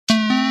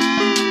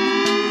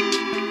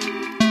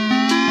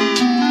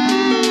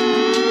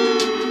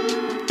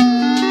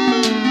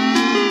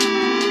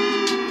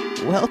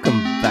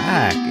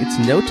back.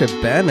 It's Nota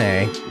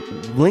Bene.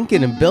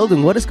 Lincoln and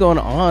building. What is going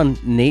on,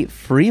 Nate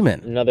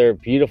Freeman? Another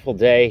beautiful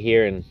day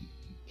here in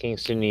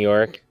Kingston, New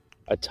York.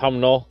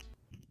 Autumnal.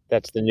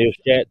 That's the new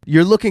shit.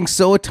 You're looking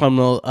so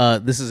autumnal.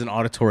 This is an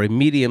auditory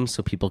medium,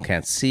 so people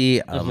can't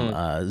see.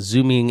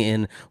 Zooming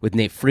in with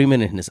Nate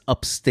Freeman in his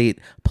upstate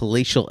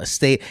palatial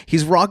estate.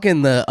 He's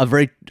rocking a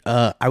very,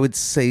 I would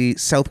say,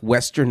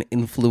 southwestern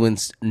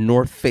influenced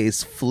North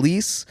Face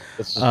fleece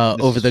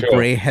over the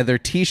gray heather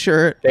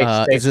T-shirt.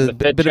 Thanks is for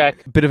the fit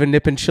check. Bit of a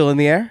nip and chill in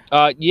the air?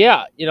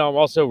 Yeah. I'm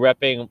also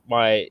repping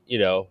my,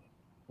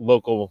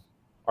 local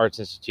arts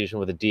institution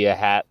with a Dia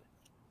hat.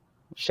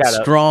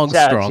 Strong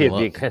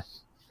look.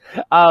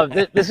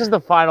 This is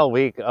the final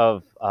week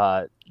of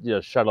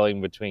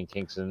shuttling between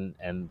Kingston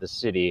and the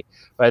city.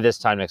 By this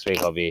time next week,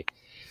 I'll be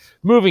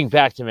moving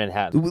back to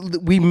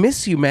Manhattan. We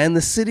miss you, man.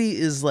 The city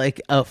is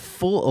like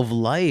full of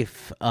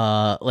life,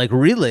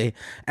 really.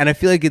 And I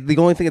feel like the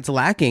only thing it's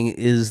lacking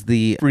is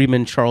the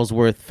Freeman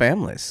Charlesworth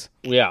families.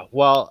 Yeah,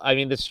 well, I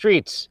mean, the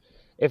streets,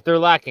 if they're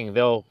lacking,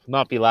 they'll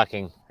not be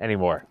lacking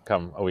anymore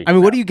come a week. I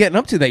mean, what are you getting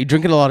up to? That you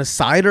drinking a lot of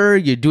cider?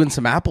 You're doing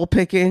some apple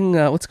picking?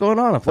 What's going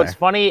on up there? What's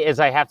funny is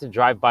I have to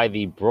drive by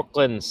the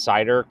Brooklyn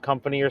Cider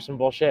Company or some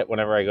bullshit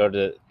whenever I go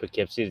to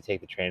Poughkeepsie to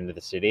take the train into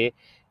the city.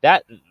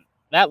 That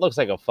looks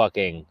like a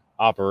fucking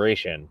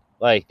operation.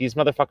 Like, these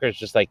motherfuckers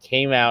just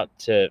came out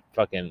to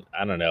fucking,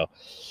 I don't know,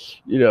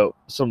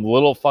 some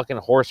little fucking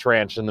horse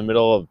ranch in the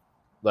middle of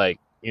I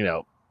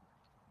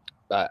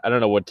don't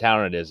know what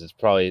town it is. It's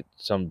probably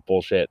some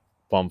bullshit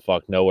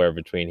bumfuck nowhere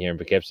between here and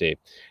Poughkeepsie.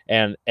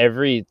 And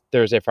every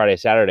Thursday, Friday,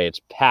 Saturday,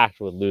 it's packed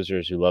with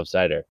losers who love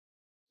cider.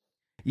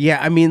 Yeah,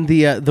 I mean,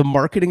 the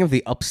marketing of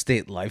the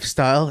upstate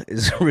lifestyle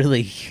is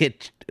really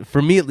hit,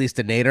 for me at least,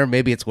 a nadir.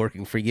 Maybe it's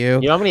working for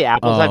you. You know how many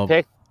apples I've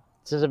picked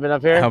since I've been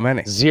up here? How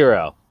many?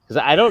 0. Because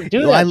I don't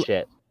do that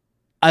shit.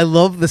 I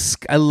love the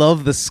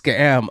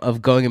scam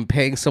of going and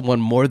paying someone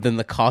more than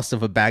the cost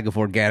of a bag of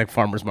organic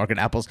farmers market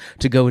apples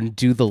to go and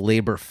do the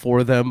labor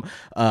for them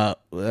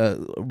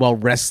while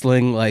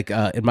wrestling,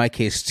 in my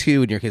case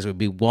 2, in your case it would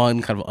be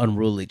 1, kind of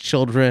unruly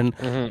children.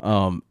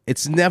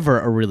 It's never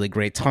a really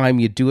great time.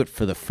 You do it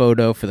for the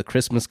photo, for the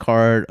Christmas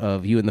card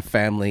of you and the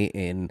family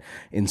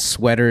in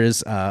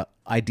sweaters,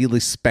 ideally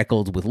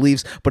speckled with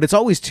leaves, but it's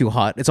always too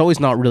hot. It's always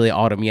not really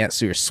autumn yet,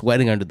 so you're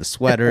sweating under the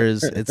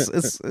sweaters.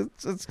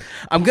 It's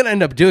I'm gonna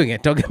end up doing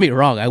it. Don't get me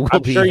wrong.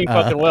 I'm sure you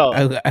fucking will.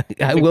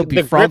 I will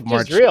be frog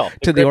marched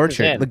to the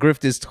orchard. The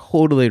grift is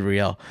totally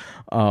real.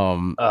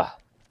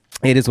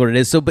 It is what it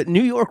is. So, but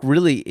New York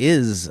really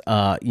is,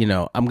 I'm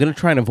going to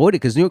try and avoid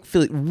it because New York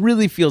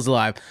really feels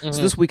alive.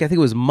 So this week, I think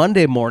it was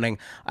Monday morning,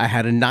 I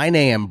had a 9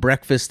 a.m.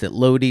 breakfast at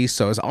Lodi.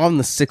 So I was on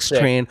the 6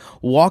 train,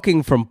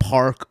 walking from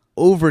Park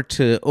over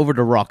to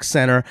Rock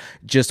Center,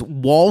 just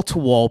wall to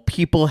wall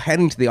people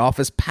heading to the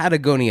office,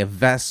 Patagonia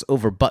vests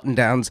over button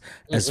downs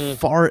as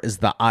far as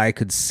the eye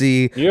could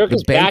see.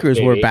 The bankers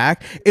were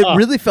back. It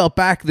really felt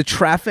back. The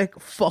traffic,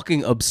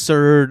 fucking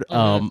absurd.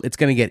 It's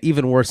going to get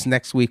even worse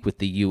next week with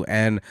the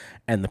UN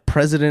and the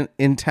president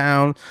in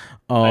town.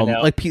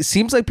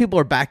 Seems like people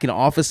are back in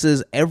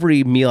offices.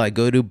 Every meal I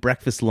go to,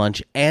 breakfast,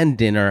 lunch, and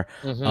dinner,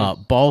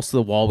 balls to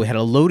the wall. We had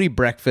a Lodi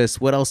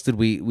breakfast. What else did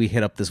we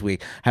hit up this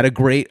week? Had a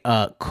great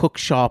cook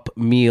shop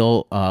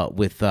meal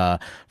with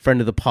friend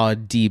of the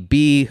pod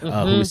DB,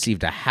 who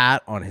received a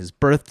hat on his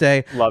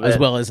birthday, as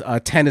well as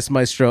tennis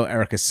maestro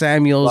Erica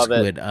Samuels,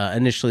 who had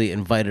initially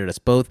invited us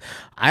both.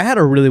 I had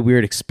a really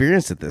weird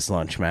experience at this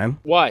lunch, man.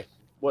 Why?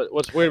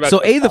 What's weird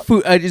about the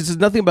food? There's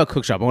nothing about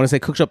Cook Shop. I want to say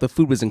Cook Shop, the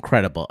food was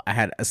incredible. I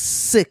had a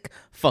sick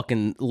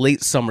fucking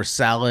late summer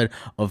salad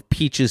of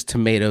peaches,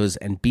 tomatoes,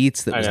 and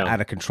beets that was out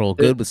of control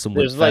good with some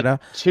whipped feta.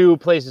 There's 2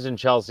 places in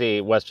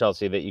Chelsea, West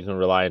Chelsea, that you can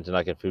rely on to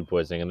not get food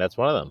poisoning, and that's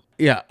one of them.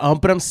 Yeah,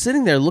 but I'm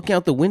sitting there looking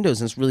out the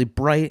windows, and it's really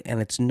bright,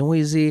 and it's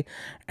noisy,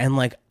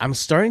 and I'm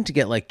starting to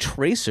get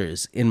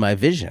tracers in my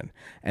vision,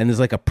 and there's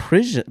a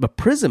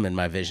prism in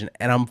my vision,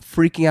 and I'm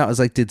freaking out. I was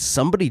like, did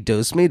somebody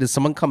dose me? Did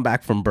someone come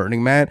back from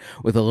Burning Man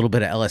with a little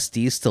bit of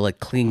LSD still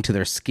cling to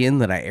their skin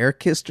that I air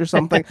kissed or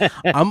something?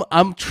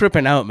 I'm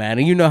tripping out, man.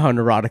 And you know how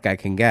neurotic I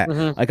can get.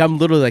 I'm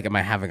literally am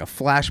I having a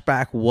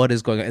flashback? What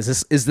is going on?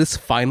 Is this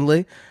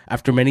finally,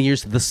 after many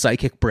years, the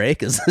psychic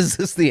break? Is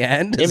this the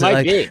end? It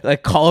might be.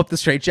 Call up the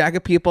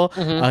straitjacket people.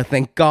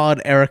 Thank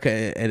God Erica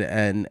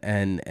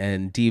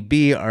and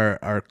DB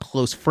are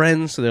close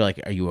friends. So they're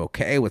like, are you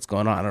okay? What's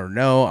going on? I don't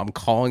know. I'm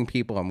calling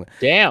people.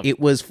 Damn. It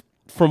was,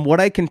 from what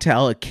I can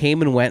tell, it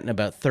came and went in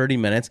about 30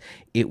 minutes.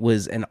 It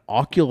was an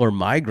ocular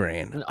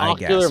migraine, I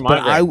guess.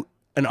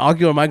 An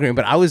ocular migraine,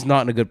 but I was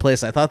not in a good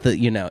place. I thought that,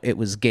 it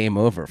was game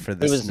over for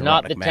this. It was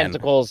not the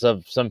tentacles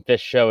of some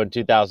fish show in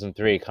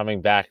 2003 coming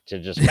back to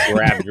just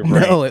grab your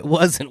brain. No, it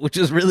wasn't, which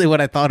is really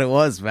what I thought it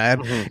was,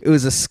 man. It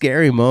was a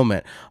scary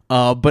moment.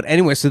 But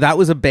anyway, so that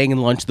was a banging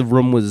lunch. The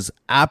room was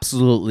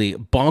absolutely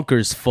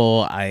bonkers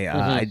full.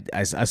 I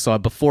saw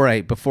before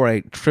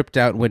I tripped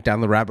out and went down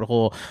the rabbit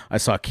hole. I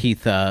saw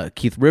Keith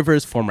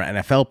Rivers, former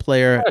NFL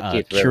player,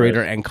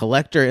 curator and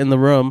collector, in the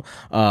room.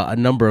 A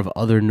number of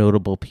other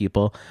notable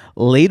people.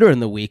 Later in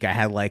the week, I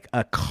had like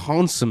a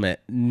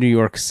consummate New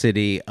York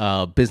City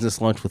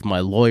business lunch with my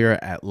lawyer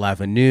at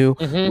L'Avenue,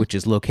 which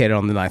is located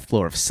on the 9th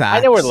floor of Saks. I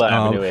know where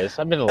L'Avenue is.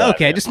 I've been to L'Avenue.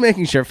 Okay, just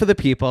making sure for the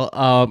people.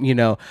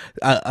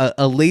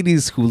 A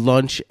ladies who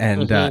lunch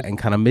and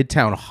kind of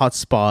Midtown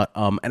hotspot,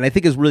 and I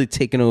think has really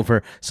taken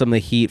over some of the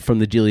heat from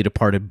the dearly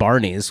departed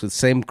Barney's. With the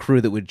same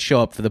crew that would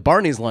show up for the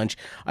Barney's lunch,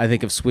 I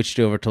think have switched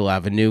over to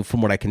L'Avenue,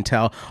 from what I can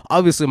tell.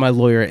 Obviously, my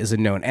lawyer is a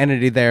known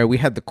entity there. We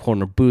had the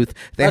corner booth.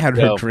 They had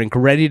her drink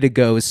ready to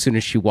go as soon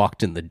as she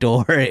walked in the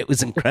door. It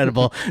was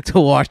incredible to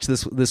watch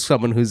this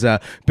someone who's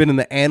been in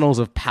the annals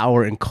of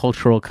power and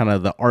cultural kind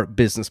of the art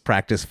business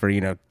practice for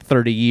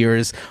 30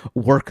 years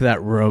work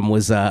that room.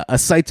 Was a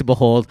sight to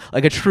behold,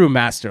 like a true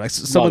master, like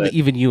someone that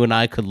even you and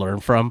I could learn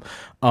from.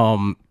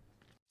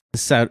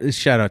 Shout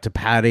out to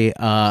Patty.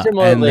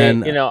 Similarly,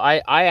 and then,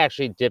 I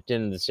actually dipped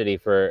into the city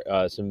for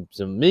some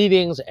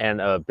meetings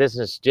and a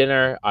business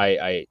dinner.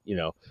 I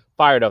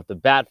fired up the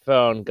bat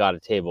phone, got a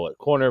table at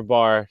Corner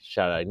Bar.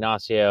 Shout out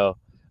Ignacio.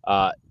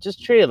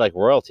 Just treated like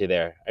royalty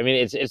there. I mean,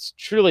 it's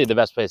truly the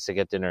best place to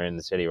get dinner in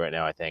the city right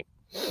now, I think.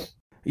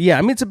 Yeah,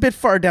 I mean, it's a bit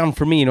far down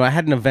for me. I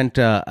had an event,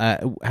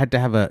 wanted to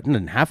have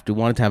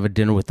a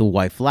dinner with the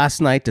wife last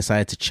night,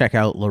 decided to check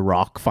out Le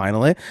Rock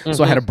finally.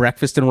 So I had a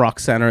breakfast in Rock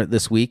Center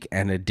this week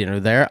and a dinner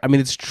there. I mean,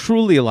 it's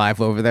truly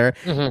alive over there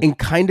in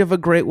kind of a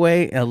great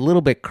way. A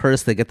little bit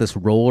cursed. They get this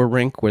roller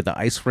rink where the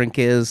ice rink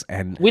is.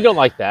 And we don't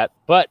like that,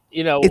 but,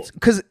 it's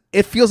because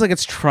it feels like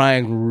it's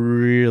trying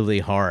really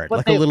hard,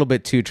 like a little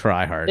bit too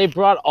try hard. They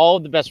brought all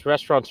of the best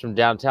restaurants from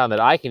downtown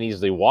that I can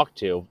easily walk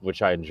to,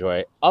 which I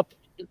enjoy,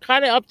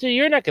 kind of up to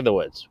your neck of the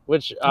woods,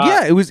 which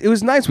yeah, it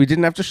was nice. We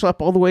didn't have to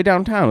schlep all the way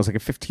downtown. It was like a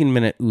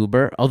 15-minute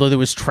Uber, although there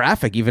was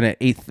traffic even at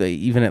 8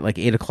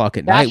 o'clock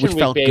at night, which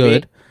felt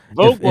good.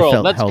 Vogue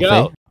World, let's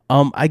go.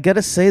 I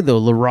gotta say though,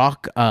 Le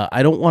Rock,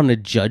 I don't want to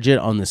judge it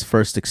on this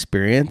first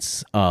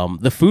experience.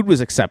 The food was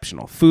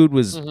exceptional. Food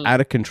was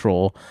out of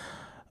control.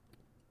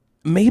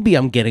 Maybe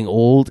I'm getting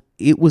old.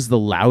 It was the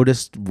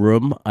loudest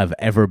room I've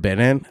ever been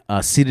in.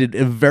 Seated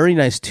a very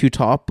nice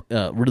two-top,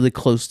 really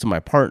close to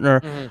my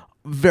partner.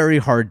 Very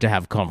hard to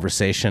have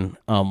conversation,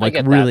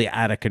 really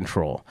out of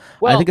control.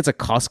 Well, I think it's a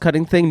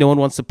cost-cutting thing. No one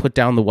wants to put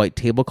down the white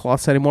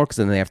tablecloths anymore because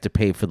then they have to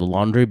pay for the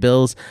laundry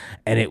bills,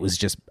 and it was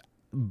just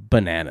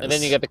bananas. And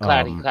then you get the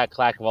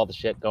clack of all the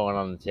shit going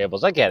on the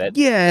tables. I get it.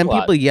 Yeah, and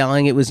people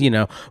yelling. It was,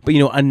 but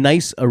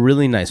a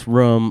really nice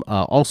room.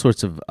 All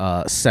sorts of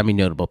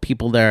semi-notable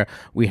people there.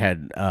 We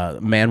had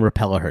Man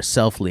Rapella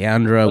herself,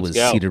 Leandra, was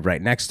seated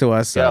right next to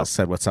us.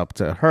 Said what's up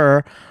to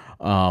her.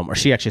 Or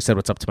she actually said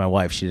what's up to my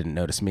wife. She didn't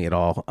notice me at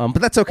all. But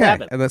that's okay.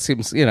 And that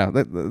seems,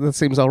 that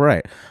seems all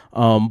right.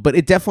 But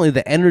it definitely,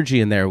 the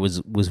energy in there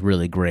was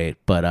really great.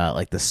 But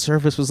like the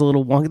service was a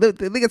little wonky.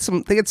 They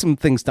get some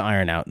things to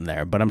iron out in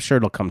there, but I'm sure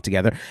it'll come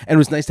together. And it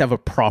was nice to have a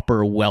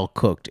proper,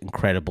 well-cooked,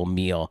 incredible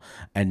meal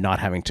and not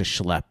having to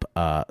schlep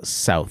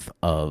south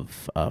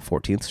of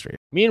 14th Street.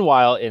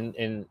 Meanwhile,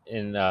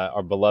 in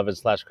our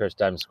beloved / cursed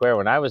Times Square,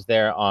 when I was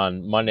there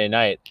on Monday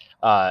night,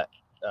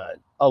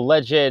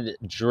 alleged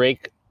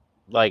Drake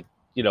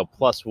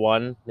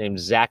 +1 named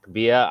Zach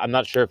Bia. I'm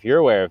not sure if you're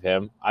aware of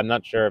him. I'm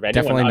not sure if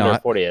anyone under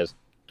 40 is.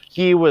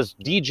 He was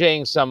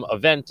DJing some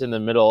event in the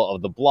middle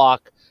of the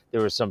block.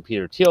 There was some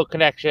Peter Thiel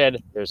connection.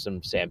 There's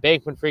some Sam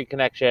Bankman-Fried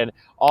connection.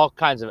 All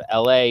kinds of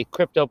LA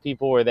crypto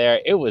people were there.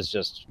 It was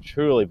just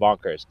truly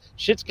bonkers.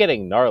 Shit's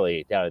getting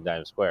gnarly down in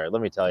Times Square.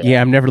 Let me tell you. Yeah,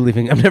 I'm never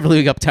leaving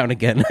uptown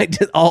again. I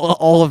did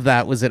all of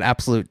that was an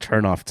absolute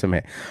turnoff to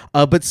me.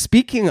 But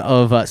speaking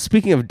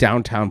of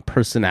downtown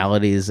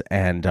personalities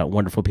and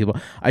wonderful people,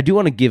 I do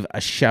want to give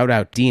a shout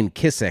out Dean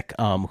Kissick,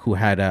 who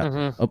had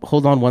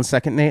hold on one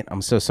second, Nate.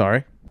 I'm so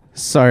sorry.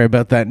 Sorry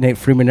about that, Nate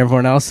Freeman,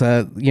 everyone else.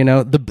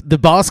 The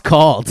boss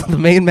called, the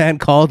main man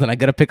called, and I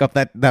got to pick up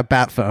that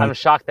bat phone. I'm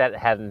shocked that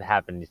hadn't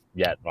happened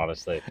yet,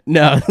 honestly.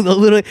 No,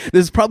 literally,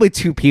 there's probably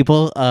two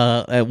people,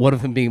 one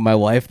of them being my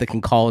wife, that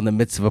can call in the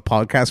midst of a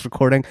podcast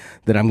recording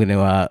that I'm going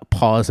to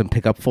pause and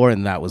pick up for,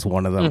 and that was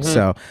one of them.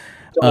 So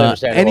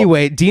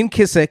anyway, Dean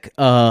Kissick,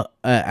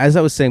 as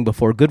I was saying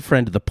before, good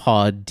friend of the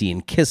pod,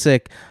 Dean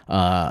Kissick,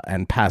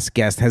 and past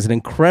guest, has an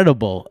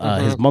incredible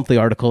his monthly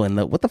article in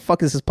what the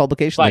fuck is his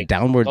publication? Spike. The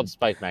Downward, it's called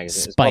Spike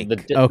Magazine. Spike.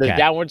 The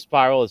Downward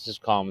Spiral is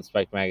just called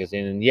Spike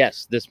Magazine, and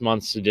yes, this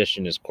month's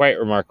edition is quite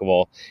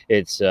remarkable.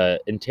 It's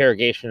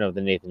interrogation of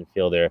the Nathan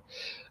Fielder,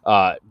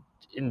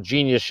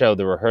 ingenious show,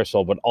 The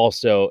Rehearsal, but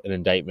also an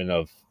indictment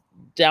of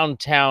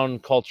downtown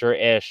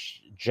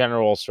culture-ish,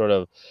 general sort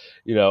of,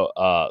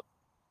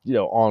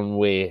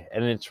 ennui,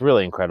 and it's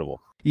really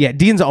incredible. Yeah,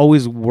 Dean's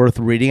always worth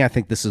reading. I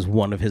think this is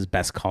one of his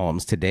best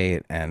columns to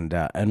date, and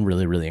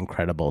really, really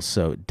incredible.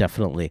 So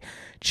definitely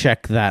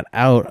check that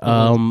out.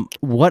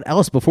 What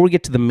else before we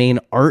get to the main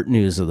art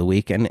news of the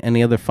week? And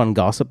any other fun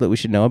gossip that we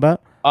should know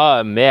about?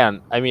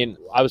 Man, I mean,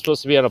 I was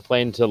supposed to be on a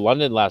plane to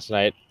London last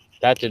night.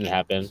 That didn't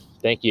happen.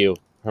 Thank you,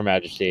 Her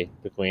Majesty,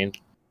 the Queen.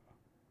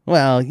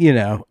 Well,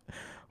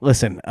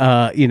 listen,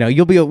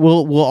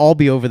 we'll all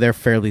be over there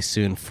fairly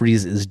soon.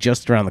 Frieze is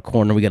just around the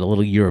corner. We got a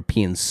little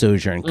European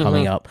sojourn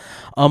coming up.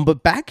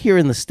 But back here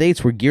in the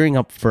States, we're gearing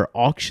up for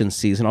auction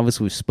season.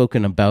 Obviously, we've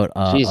spoken about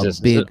Jesus,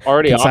 a big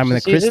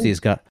consignment that Christie's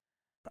got.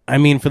 I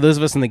mean, for those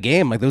of us in the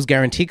game, like those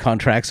guarantee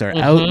contracts are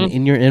out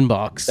in your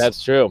inbox.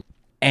 That's true.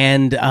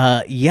 And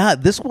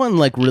this one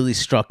like really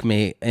struck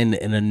me in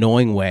an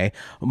annoying way.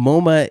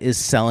 MoMA is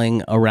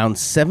selling around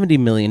 $70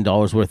 million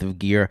worth of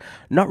gear,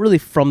 not really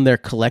from their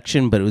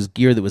collection, but it was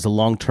gear that was a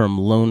long-term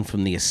loan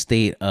from the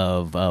estate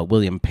of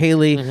William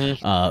Paley,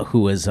 who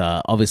was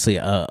obviously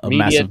a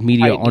massive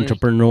media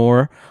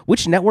entrepreneur.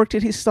 Which network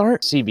did he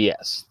start?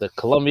 CBS, the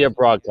Columbia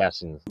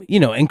Broadcasting.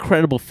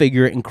 Incredible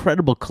figure,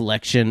 incredible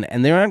collection,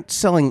 and they aren't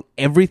selling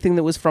everything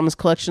that was from his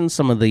collection.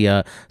 Some of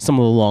the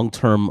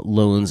long-term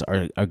loans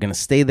are going to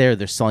stay there.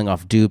 They're selling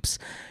off dupes.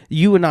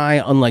 You and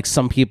I, unlike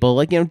some people,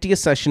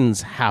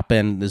 deaccessions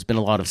happen. There's been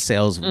a lot of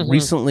sales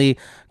recently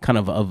kind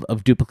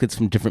of duplicates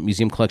from different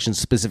museum collections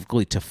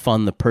specifically to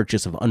fund the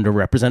purchase of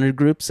underrepresented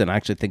groups. And I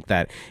actually think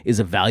that is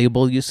a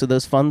valuable use of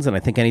those funds. And I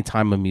think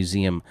anytime a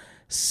museum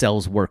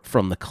sells work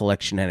from the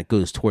collection and it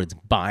goes towards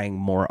buying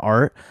more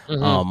art,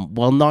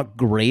 while not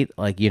great,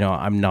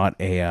 I'm not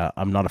a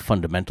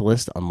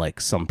fundamentalist, unlike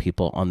some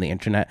people on the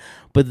internet,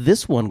 but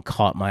this one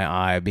caught my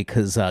eye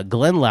because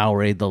Glenn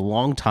Lowry, the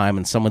long time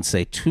and some would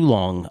say too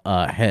long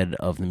head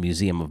of the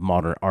Museum of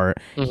Modern Art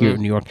here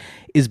in New York,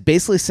 is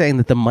basically saying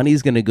that the money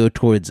is going to go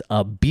towards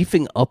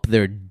beefing up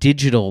their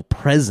digital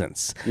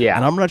presence. Yeah.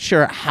 And I'm not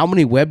sure how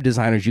many web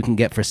designers you can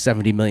get for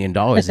 $70 million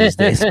these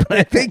days, but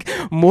I think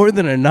more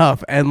than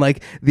enough. And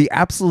the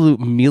absolute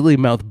mealy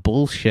mouth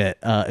bullshit,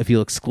 if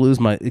you'll excuse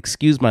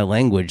my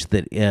language,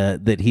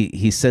 that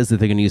he says that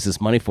they're going to use this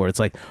money for. It's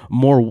like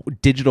more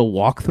digital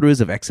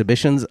walkthroughs of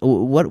exhibitions.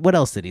 What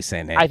else did he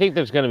say, Nate? I think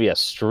there's going to be a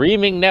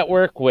streaming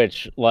network,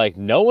 which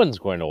no one's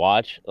going to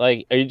watch. Are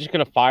you just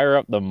going to fire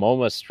up the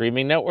MoMA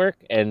streaming network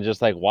and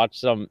just watch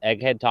some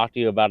egghead talk to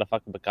you about a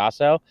fucking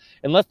Picasso?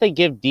 Unless they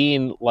give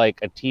Dean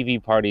a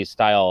TV party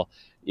style,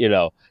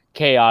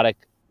 chaotic,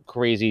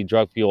 crazy,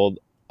 drug fueled,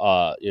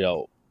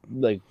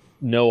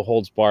 no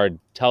holds barred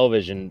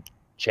television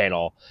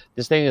channel,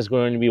 this thing is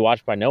going to be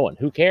watched by no one.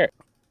 Who cares?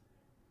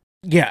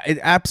 Yeah, it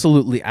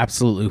absolutely.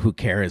 Who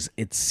cares?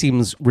 It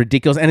seems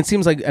ridiculous. And it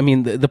seems like, the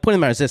point of the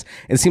matter is this,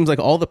 it seems like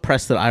all the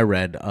press that I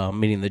read,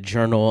 meaning the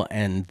Journal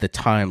and the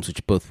Times,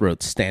 which both wrote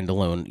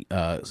standalone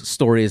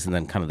stories, and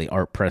then kind of the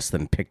art press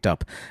then picked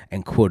up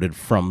and quoted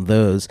from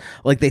those,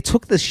 they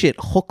took this shit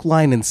hook,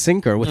 line, and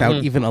sinker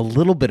without even a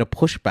little bit of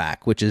pushback,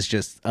 which is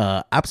just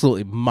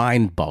absolutely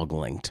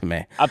mind-boggling to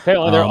me.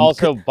 Apparently they're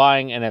also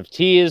buying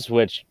NFTs,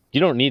 which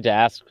you don't need to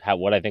ask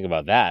what I think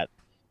about that.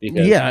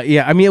 Because... Yeah.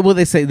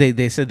 They say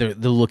they said they're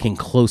looking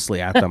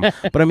closely at them,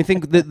 but I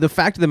think the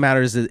fact of the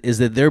matter is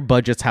that their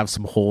budgets have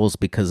some holes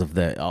because of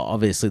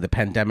obviously the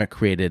pandemic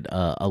created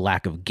a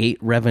lack of gate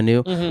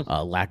revenue,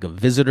 a lack of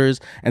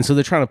visitors, and so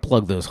they're trying to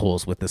plug those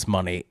holes with this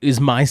money. Is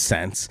my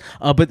sense,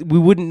 but we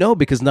wouldn't know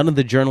because none of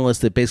the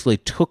journalists that basically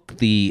took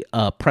the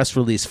press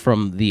release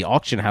from the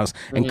auction house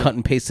and cut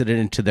and pasted it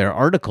into their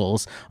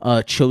articles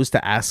chose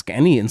to ask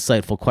any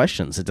insightful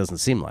questions. It doesn't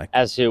seem like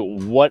as to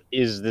what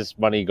is this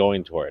money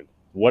going toward.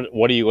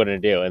 What are you going to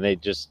do? And they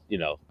just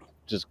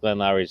Glenn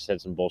Lowry said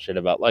some bullshit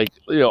about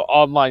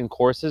online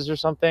courses or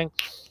something.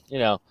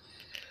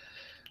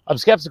 I'm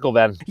skeptical,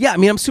 Ben. Yeah,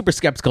 I'm super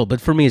skeptical, but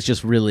for me, it's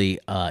just really,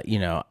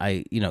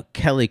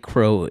 Kelly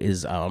Crow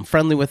is, I'm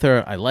friendly with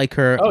her. I like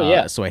her. Oh,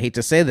 yeah. So I hate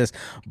to say this,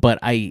 but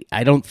I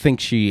think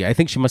she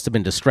must have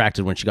been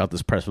distracted when she got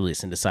this press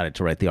release and decided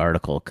to write the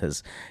article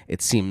because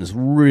it seems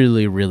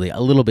really, really a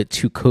little bit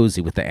too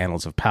cozy with the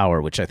annals of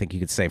power, which I think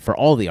you could say for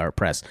all the art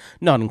press,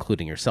 not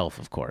including yourself,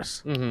 of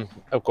course.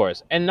 Of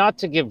course. And not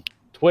to give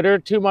Twitter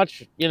too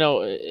much,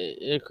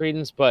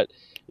 credence, but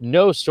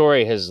no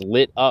story has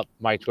lit up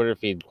my Twitter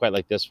feed quite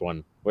like this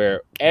one,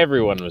 where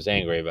everyone was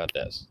angry about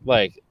this.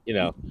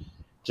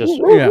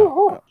 Just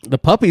the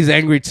puppy's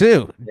angry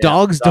too. Yeah,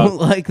 dogs don't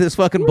like this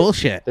fucking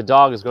bullshit. The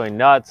dog is going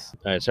nuts.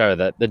 All right, sorry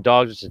that the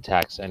dog just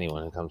attacks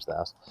anyone who comes to the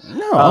house.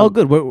 No, all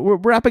good. We're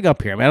wrapping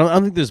up here, man. I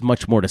don't think there's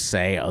much more to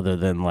say other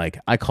than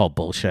I call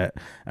bullshit,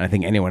 and I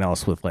think anyone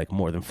else with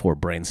more than 4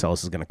 brain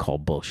cells is going to call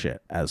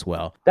bullshit as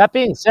well. That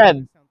being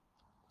said,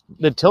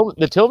 the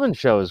Tillman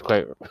show is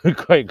quite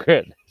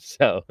good.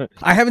 So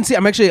I haven't seen.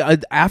 I'm actually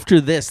after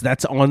this.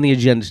 That's on the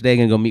agenda today. I'm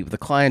gonna go meet with a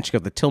client. Check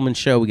out the Tillman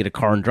show. We get a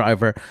car and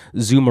driver,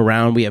 zoom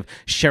around. We have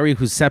Sherry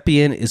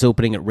Husepian is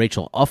opening at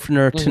Rachel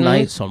Uffner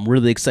tonight, so I'm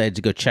really excited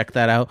to go check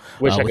that out.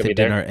 Wish I with could a be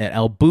dinner at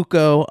El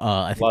Buco.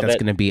 I think that's it.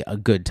 going to be a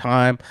good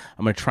time.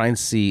 I'm gonna try and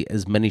see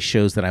as many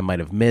shows that I might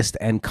have missed.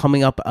 And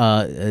coming up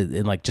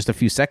in like just a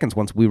few seconds,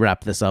 once we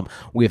wrap this up,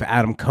 we have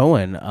Adam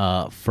Cohen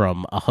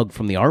from A Hug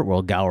from the Art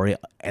World Gallery,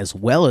 as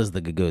well as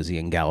the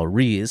Gagosian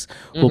Galleries,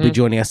 who will be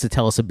joining us to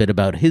tell us a bit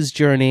about his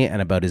journey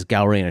and about his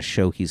gallery and a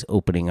show he's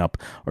opening up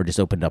or just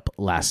opened up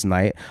last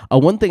night.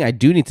 One thing I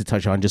do need to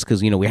touch on, just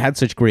because, we had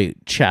such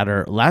great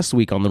chatter last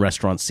week on the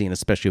restaurant scene,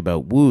 especially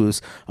about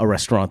Woo's, a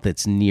restaurant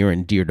that's near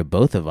and dear to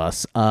both of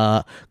us.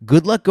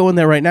 Good luck going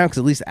there right now, because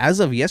at least as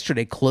of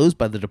yesterday, closed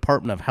by the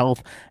Department of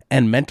Health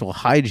and Mental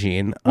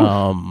Hygiene.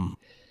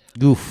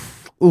 Oof.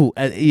 Ooh,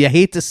 you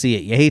hate to see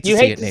it. You hate to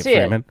see it, Nate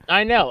Freeman.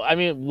 I know. I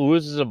mean,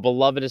 Woo's is a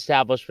beloved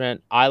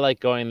establishment. I like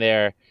going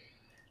there.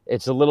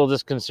 It's a little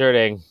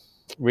disconcerting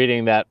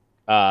reading that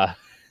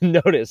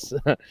notice,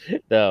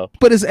 though.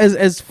 But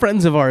as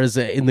friends of ours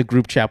in the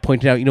group chat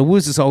pointed out,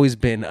 Woo's has always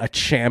been a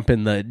champ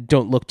in the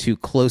don't look too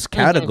close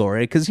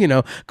category, because,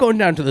 going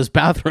down to those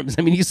bathrooms,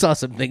 I mean, you saw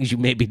some things you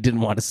maybe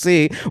didn't want to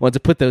see. Want to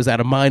put those out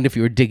of mind if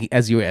you were digging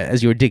as you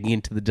were digging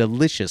into the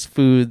delicious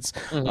foods.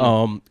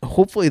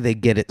 Hopefully they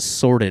get it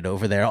sorted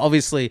over there.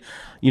 Obviously,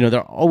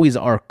 there always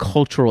are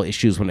cultural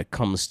issues when it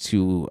comes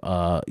to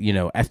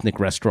ethnic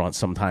restaurants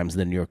sometimes in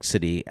the New York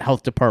City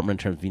Health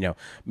Department, in terms of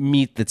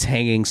meat that's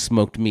hanging,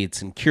 smoked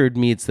meats and cured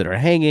meats that are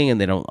hanging, and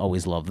they don't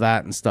always love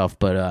that and stuff.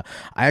 But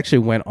I actually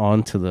went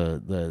on to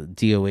the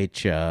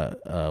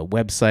DOH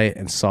website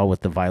and saw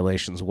what the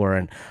violations were,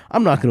 and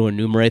I'm not going to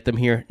enumerate them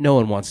here. No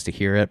one wants to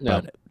hear it,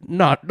 but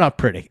not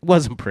pretty. It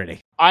wasn't pretty.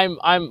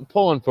 I'm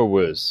pulling for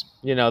Woo's.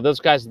 Those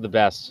guys are the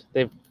best.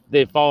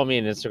 They follow me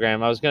on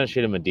Instagram. I was going to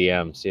shoot them a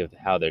DM, see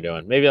how they're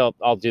doing. Maybe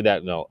I'll do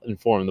that and I'll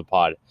inform the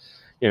pod,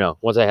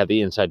 once I have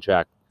the inside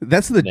track.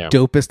 That's the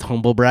dopest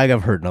humble brag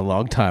I've heard in a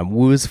long time.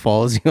 Woo's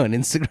follows you on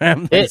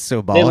Instagram. That's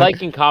so baller. They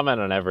like and comment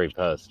on every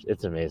post.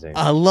 It's amazing.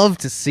 I love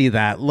to see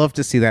that.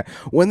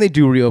 When they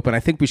do reopen, I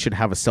think we should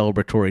have a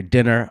celebratory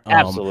dinner.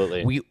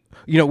 Absolutely.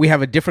 We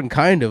have a different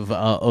kind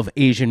of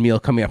Asian meal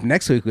coming up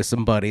next week with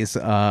some buddies.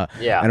 And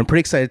I'm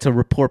pretty excited to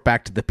report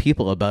back to the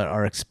people about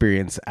our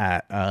experience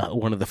at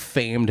one of the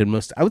famed and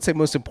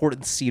most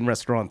important scene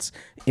restaurants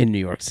in New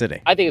York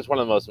City. I think it's one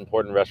of the most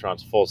important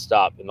restaurants, full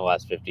stop, in the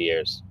last 50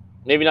 years.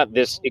 Maybe not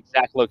this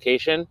exact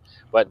location,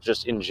 but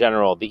just in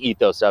general, the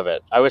ethos of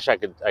it. I wish I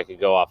could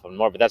go off on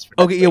more, but that's for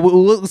next week.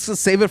 Let's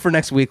save it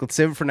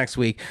for next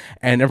week.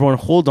 And everyone,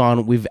 hold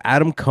on. We've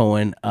Adam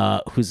Cohen,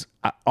 who's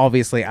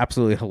obviously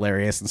absolutely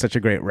hilarious and such a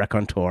great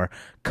raconteur,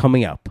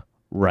 coming up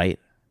right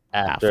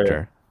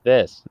after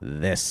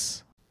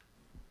this.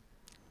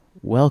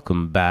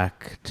 Welcome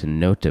back to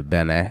Nota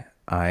Bene.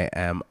 I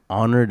am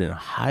honored and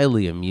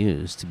highly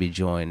amused to be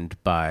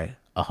joined by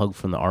A Hug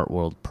from the Art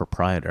World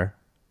proprietor,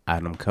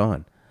 Adam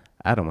Cohen.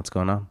 Adam, what's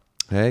going on?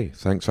 Hey,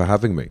 thanks for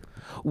having me.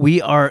 We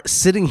are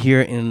sitting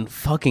here in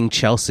fucking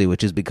Chelsea,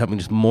 which is becoming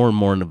just more and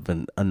more of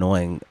an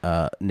annoying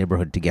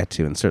neighborhood to get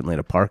to, and certainly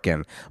to park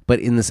in, but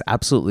in this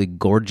absolutely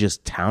gorgeous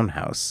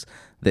townhouse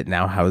that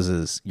now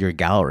houses your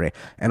gallery.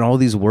 And all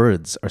these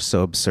words are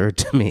so absurd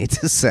to me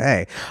to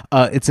say.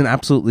 It's an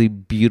absolutely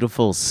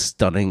beautiful,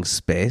 stunning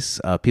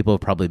space. People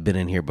have probably been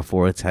in here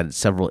before. It's had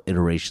several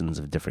iterations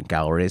of different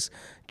galleries,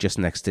 just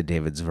next to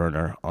David's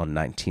Werner on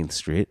 19th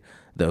Street,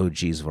 the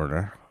OG's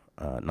Werner,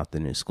 not the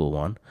new school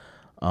one.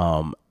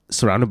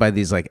 Surrounded by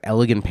these like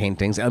elegant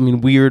paintings. I mean,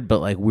 weird, but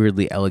like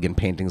weirdly elegant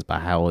paintings by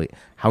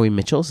Howie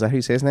Mitchell. Is that how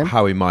you say his name?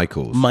 Howie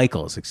Michaels.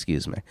 Michaels,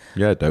 excuse me.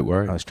 Yeah, don't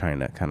worry. I was trying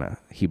to kind of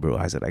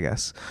Hebrewize it, I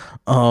guess.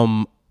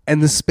 And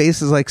the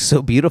space is like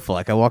so beautiful.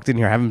 Like I walked in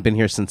here, I haven't been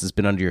here since it's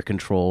been under your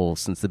control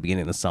since the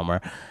beginning of the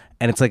summer,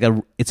 and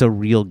it's a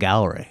real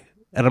gallery.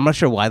 And I'm not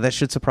sure why that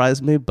should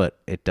surprise me, but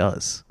it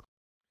does.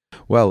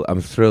 Well,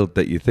 I'm thrilled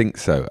that you think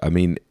so. I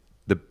mean,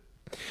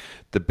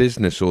 the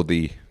business or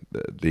the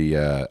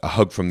A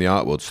Hug from the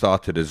Art World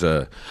started as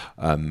a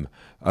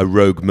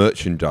rogue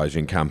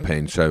merchandising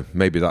campaign, so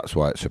maybe that's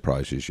why it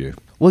surprises you.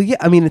 Well, yeah,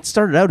 I mean, it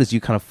started out as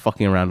you kind of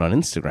fucking around on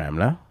Instagram,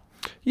 no?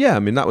 Yeah, I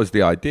mean, that was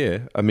the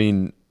idea. I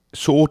mean,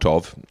 sort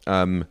of.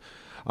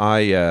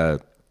 Our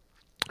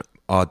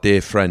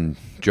dear friend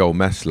Joel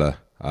Messler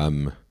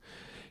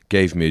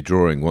gave me a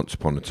drawing once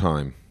upon a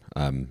time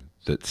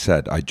that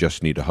said, "I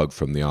just need a hug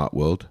from the art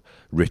world,"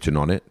 written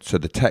on it. So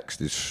the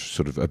text is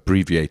sort of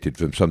abbreviated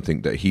from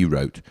something that he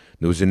wrote.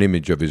 There was an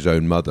image of his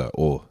own mother,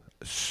 or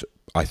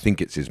I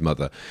think it's his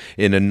mother,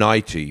 in a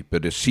nightie,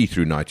 but a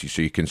see-through nightie,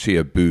 so you can see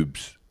her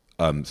boobs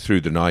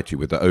through the nightie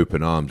with her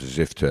open arms as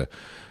if to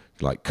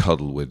like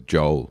cuddle with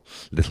Joel,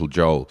 little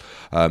Joel.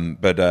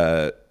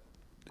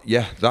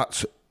 Yeah,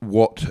 that's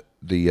what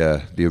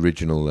the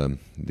original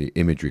the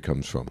imagery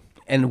comes from.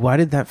 And why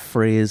did that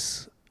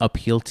phrase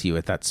appeal to you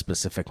at that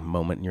specific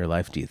moment in your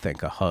life? Do you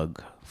think a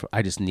hug?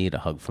 I just need a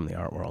hug from the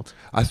art world.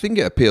 I think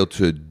it appealed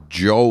to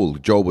Joel.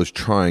 Joel was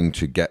trying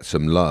to get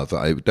some love.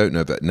 I don't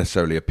know if it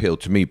necessarily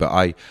appealed to me,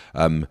 but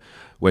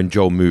when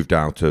Joel moved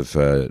out of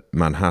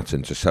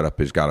Manhattan to set up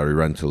his gallery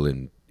rental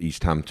in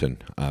East Hampton,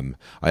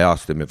 I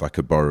asked him if I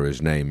could borrow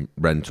his name,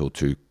 Rental,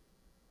 to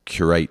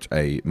curate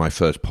my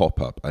first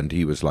pop-up, and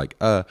he was like,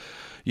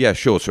 yeah,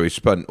 sure. So he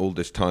spent all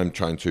this time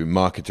trying to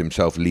market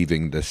himself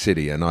leaving the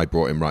city, and I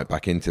brought him right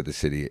back into the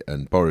city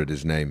and borrowed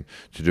his name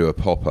to do a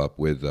pop-up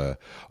with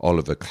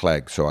Oliver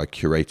Clegg. So I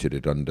curated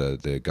it under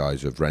the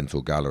guise of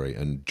Rental Gallery,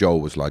 and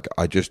Joel was like,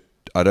 I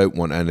don't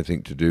want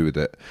anything to do with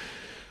it.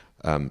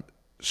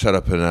 Set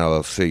up an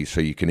LLC so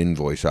you can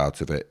invoice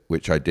out of it,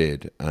 which I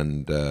did,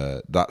 and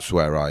that's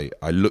where I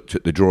looked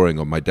at the drawing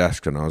on my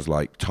desk and I was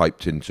like,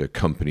 typed into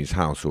Company's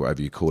House or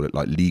whatever you call it,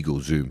 like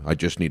LegalZoom, I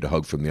just need a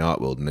hug from the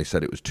art world, and they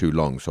said it was too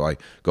long, so I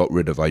got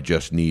rid of I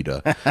just need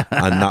a,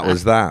 and that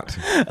was that.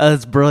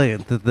 That's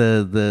brilliant.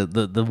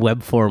 The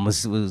web form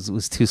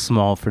was too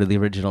small for the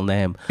original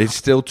name. It's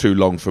still too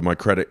long for my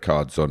credit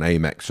cards on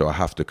Amex, so I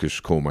have to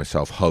just call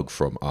myself Hug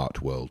from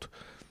Art World.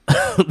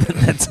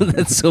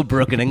 that's so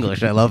broken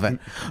English. I love it.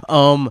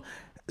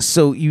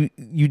 So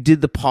you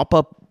did the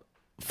pop-up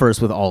first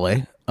with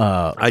Ollie.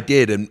 I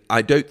did, and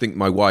I don't think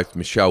my wife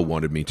Michelle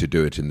wanted me to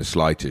do it in the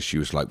slightest. She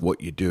was like, "What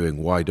you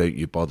doing? Why don't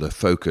you bother?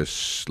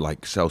 Focus,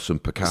 like sell some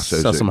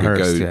Picassos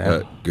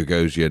at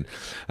Gagosian."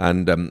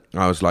 And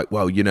I was like,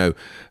 "Well,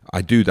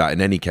 I do that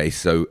in any case,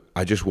 so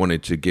I just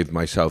wanted to give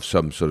myself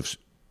some sort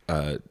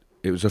of."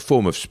 It was a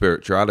form of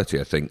spirituality,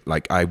 I think.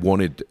 Like, I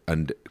wanted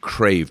and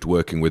craved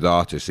working with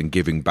artists and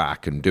giving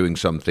back and doing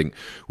something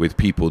with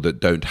people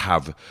that don't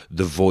have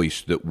the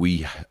voice that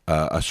we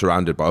are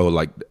surrounded by, or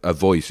like a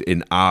voice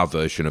in our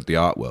version of the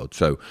art world.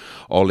 So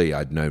Ollie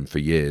I'd known for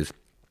years,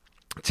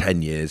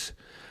 10 years,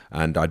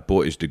 and I'd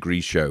bought his degree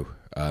show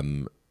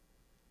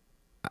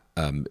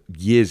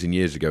years and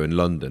years ago in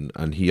London,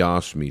 and he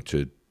asked me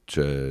to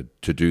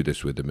do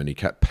this with him, and he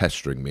kept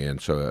pestering me, and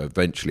so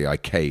eventually I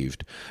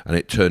caved, and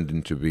it turned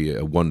into be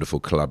a wonderful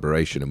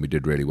collaboration, and we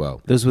did really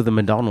well. Those were the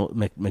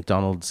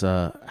McDonald's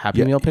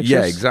Happy Meal pictures?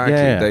 Yeah, exactly.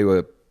 Yeah. They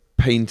were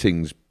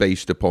paintings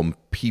based upon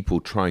people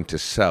trying to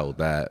sell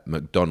their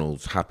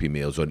McDonald's Happy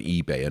Meals on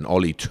eBay, and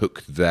Ollie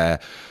took their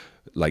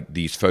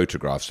these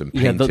photographs and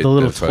painted the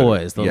little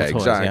toys.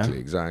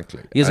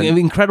 Exactly. He has an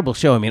incredible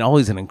show. I mean,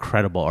 Ollie's an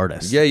incredible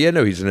artist.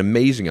 No, he's an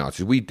amazing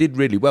artist. We did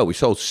really well. We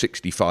sold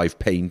 65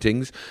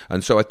 paintings,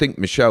 and so I think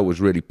Michelle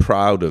was really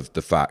proud of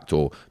the fact,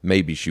 or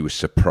maybe she was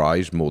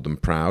surprised more than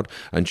proud,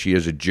 and she,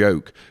 as a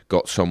joke,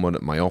 got someone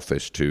at my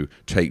office to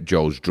take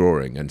Joel's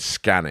drawing and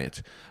scan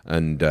it,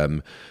 and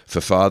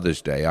for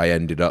Father's Day, I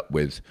ended up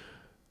with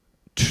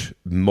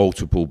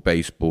multiple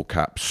baseball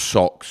caps,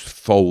 socks,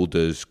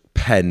 folders,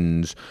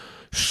 pens,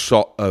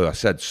 I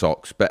said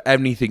socks, but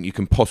anything you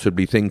can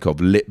possibly think of,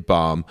 lip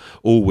balm,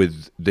 all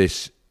with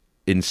this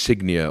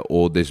insignia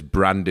or this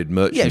branded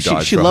merchandise. Yeah,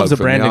 she loves a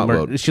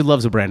branding. She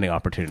loves a branding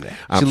opportunity.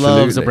 Absolutely. She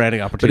loves a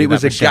branding opportunity. But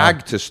it was a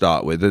gag to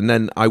start with, and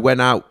then I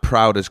went out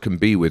proud as can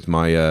be with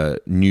my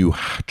new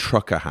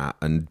trucker hat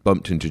and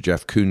bumped into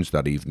Jeff Koons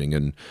that evening,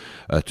 and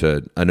at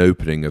an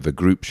opening of a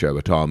group show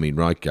at Armin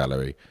Reich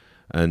Gallery,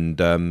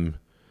 and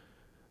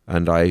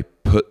I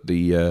put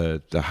the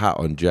hat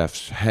on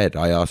Jeff's head.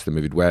 I asked him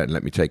if he'd wear it and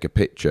let me take a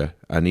picture,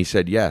 and he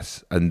said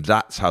yes. And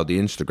that's how the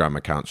Instagram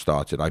account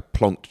started. I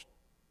plonked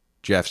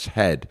Jeff's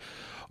head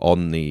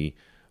on an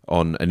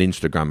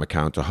Instagram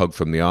account, a hug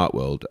from the art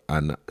world,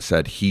 and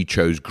said he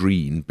chose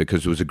green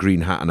because there was a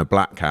green hat and a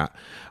black hat.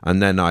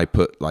 And then I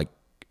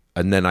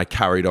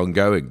carried on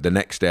going. The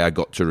next day I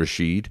got to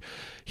Rashid.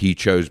 He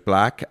chose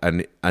black,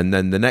 and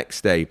then the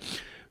next day,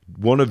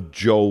 one of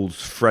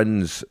Joel's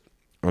friends,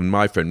 and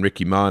my friend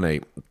Ricky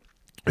Mane,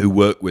 who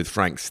worked with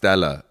Frank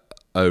Stella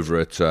over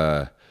at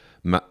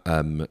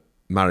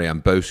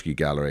Marianne Boski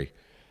Gallery,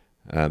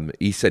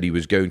 he said he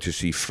was going to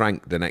see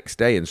Frank the next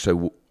day, and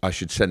so I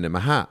should send him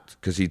a hat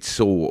because he'd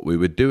saw what we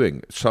were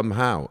doing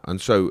somehow. And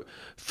so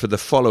for the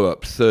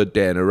follow-up third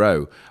day in a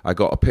row, I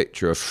got a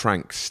picture of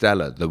Frank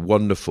Stella, the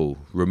wonderful,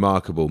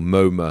 remarkable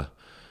MoMA.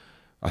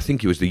 I think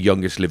he was the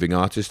youngest living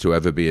artist to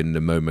ever be in the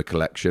MoMA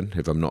collection,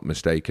 if I'm not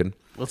mistaken.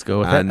 Let's go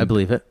with it. I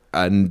believe it.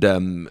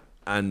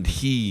 And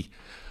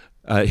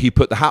he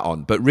put the hat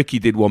on, but Ricky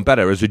did one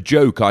better. As a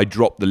joke, I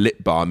dropped the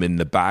lip balm in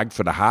the bag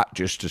for the hat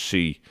just to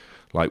see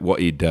what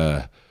he'd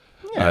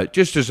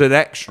just as an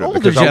extra.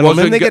 Older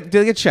gentlemen, they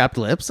get chapped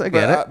lips. I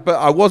get it. But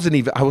I wasn't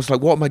even. I was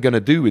like, what am I going to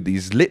do with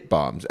these lip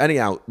balms?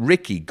 Anyhow,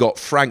 Ricky got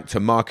Frank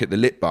to market the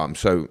lip balm.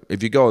 So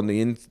if you go on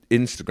the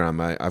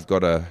Instagram, I've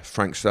got a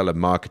Frank Stella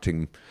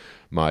marketing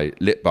my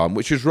lip balm,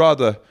 which is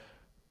rather.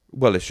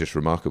 Well, it's just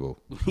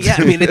remarkable. Yeah,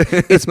 I mean,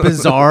 it's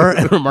bizarre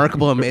and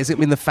remarkable, amazing. I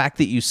mean, the fact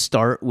that you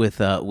start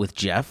with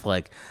Jeff,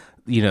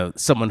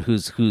 someone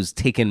who's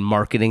taken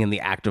marketing and the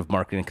act of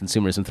marketing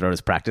consumers and throughout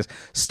his practice,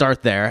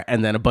 start there,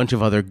 and then a bunch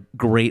of other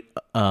great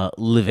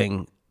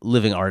living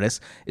living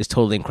artists is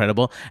totally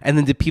incredible. And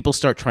then did people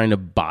start trying to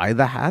buy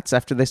the hats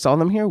after they saw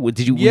them here?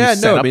 Did you? Yeah,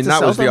 no. I mean,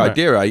 that was the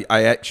idea.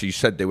 I actually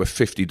said they were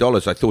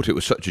 $50. I thought it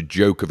was such a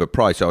joke of a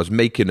price. I was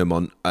making them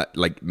on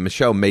like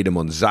Michelle made them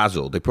on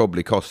Zazzle. They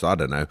probably cost, I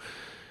don't know.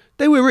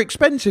 They were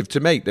expensive to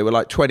make. They were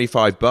like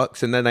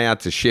 $25, and then they had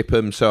to ship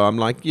them. So I'm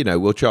like,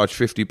 we'll charge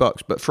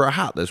 $50. But for a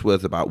hat that's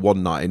worth about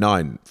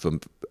 $1.99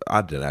 from,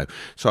 I don't know.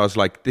 So I was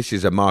like, this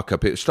is a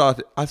markup.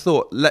 I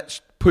thought,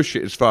 let's push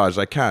it as far as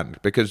I can,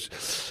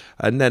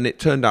 and then it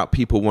turned out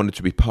people wanted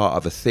to be part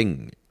of a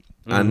thing,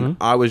 and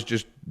I was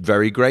just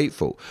very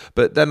grateful.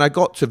 But then I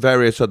got to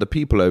various other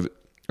people over.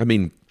 I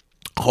mean,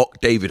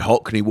 David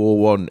Hockney wore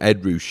one,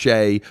 Ed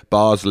Ruscha,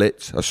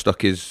 Barslitz. I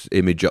stuck his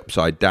image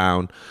upside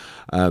down.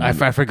 I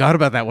forgot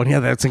about that one.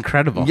 Yeah, that's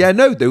incredible. Yeah,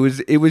 no,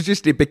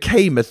 it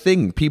became a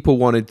thing. People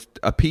wanted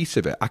a piece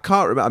of it. I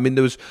can't remember. I mean,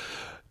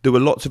 there were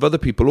lots of other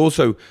people.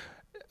 Also,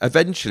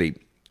 eventually,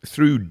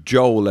 through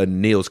Joel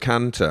and Niels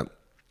Cantor,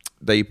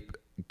 they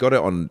got it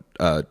on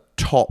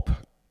top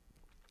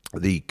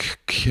the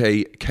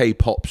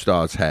K-pop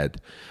star's head,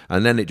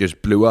 and then it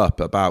just blew up.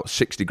 About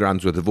 60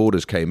 grand's worth of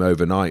orders came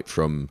overnight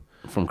from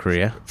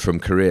Korea.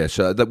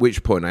 So at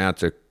which point I had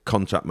to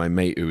contact my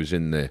mate who was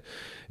in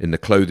the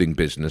clothing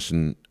business,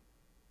 and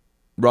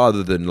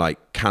rather than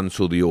like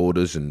cancel the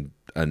orders and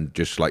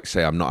just like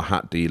say I'm not a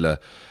hat dealer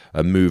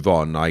and move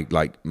on, I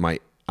like my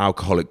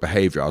alcoholic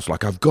behavior. I was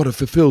like, I've got to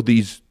fulfill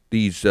these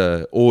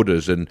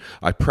orders, and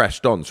I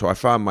pressed on. So I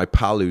found my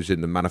pal who's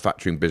in the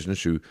manufacturing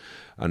business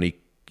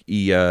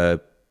he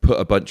put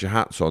a bunch of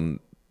hats on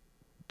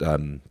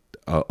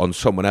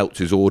someone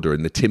else's order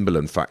in the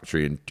Timberland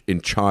factory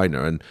in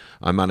China, and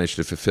I managed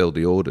to fulfill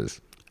the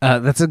orders.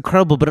 That's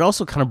incredible, but it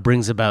also kind of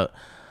brings about,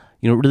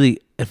 really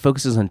it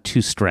focuses on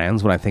two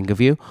strands when I think of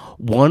you.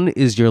 One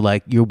is your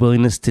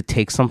willingness to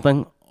take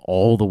something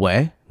all the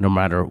way, no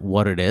matter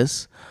what it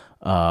is.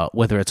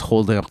 Whether it's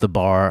holding up the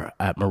bar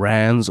at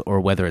Moran's or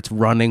whether it's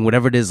running,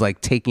 whatever it is, like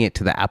taking it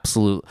to the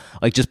absolute,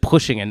 like just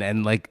pushing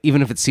and like,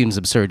 even if it seems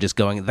absurd, just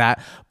going that,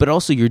 but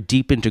also your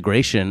deep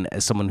integration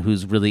as someone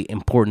who's really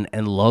important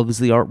and loves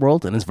the art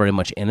world and is very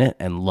much in it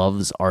and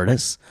loves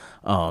artists,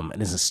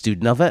 and is a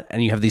student of it.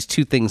 And you have these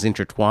two things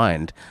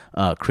intertwined,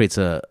 creates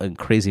a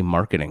crazy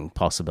marketing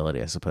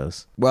possibility, I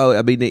suppose. Well,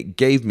 I mean, it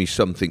gave me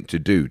something to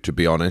do, to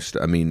be honest.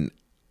 I mean,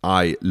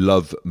 I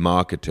love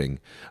marketing,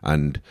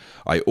 and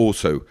I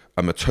also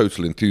am a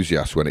total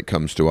enthusiast when it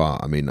comes to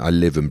art. I mean, I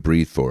live and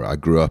breathe for it. I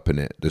grew up in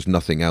it. There's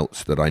nothing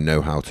else that I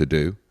know how to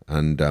do.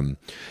 And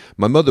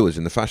my mother was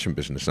in the fashion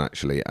business,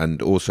 actually,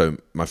 and also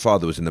my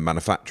father was in the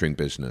manufacturing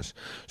business.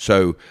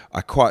 So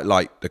I quite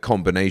like the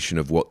combination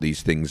of what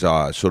these things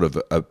are, sort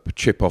of a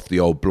chip off the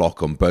old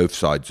block on both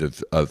sides of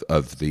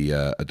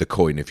the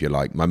coin, if you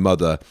like. My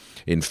mother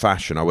in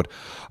fashion, I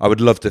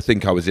would love to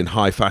think I was in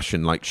high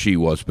fashion like she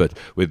was, but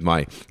with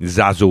my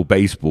Zazzle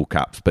baseball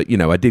caps. But,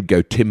 I did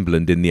go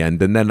Timberland in the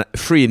end, and then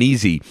Free and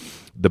Easy,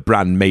 the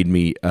brand, made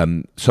me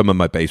some of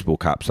my baseball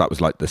caps. That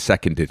was like the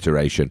second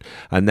iteration.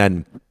 And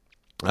then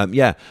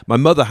my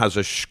mother has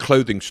a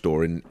clothing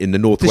store in the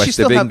northwest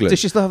of England. Does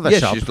she still have that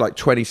shop? Yeah, she's like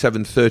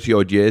 27, 30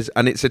 odd years,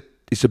 and it's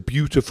a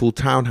beautiful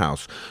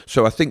townhouse.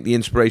 So I think the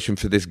inspiration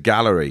for this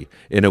gallery,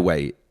 in a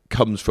way,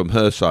 comes from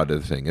her side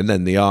of the thing, and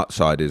then the art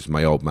side is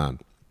my old man.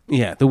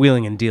 Yeah, the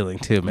wheeling and dealing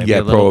too, maybe. Yeah,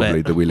 a little probably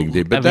bit. The wheeling and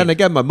dealing. But then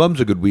again, my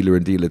mum's a good wheeler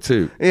and dealer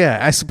too. Yeah,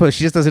 I suppose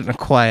she just does it in a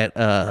quiet,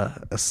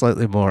 a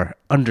slightly more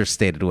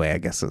understated way, I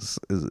guess is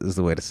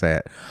the way to say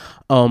it.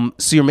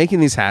 So you're making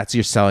these hats,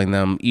 you're selling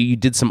them. You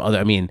did some other,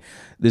 I mean,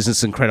 there's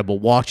this incredible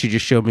watch you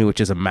just showed me, which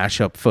is a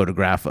mashup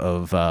photograph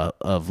of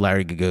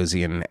Larry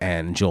Gagosian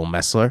and Joel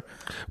Messler.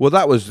 Well,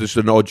 that was just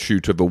an odd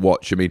shoot of a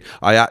watch. I mean,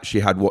 I actually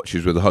had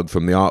watches with a hug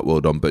from the art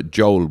world on, but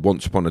Joel,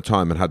 once upon a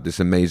time, had this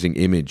amazing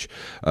image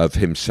of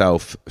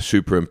himself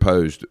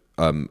superimposed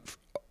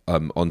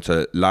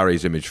onto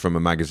Larry's image from a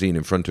magazine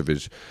in front of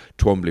his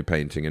Twombly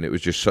painting, and it was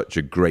just such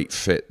a great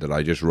fit that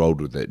I just rolled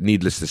with it.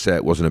 Needless to say,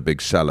 it wasn't a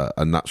big seller,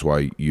 and that's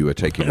why you were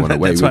taking one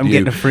away that's with why I'm you.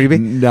 getting a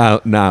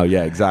freebie? Now,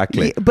 yeah,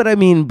 exactly. Yeah, but I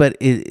mean, but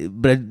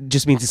I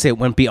just mean to say it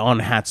went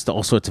beyond hats to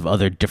all sorts of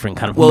other different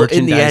kind of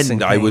merchandising. Well, in the end,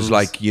 things. I was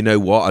like, you know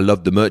what? I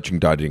love the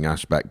merchandising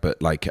aspect, but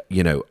like,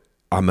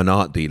 I'm an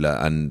art dealer,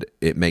 and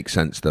it makes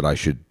sense that I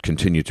should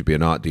continue to be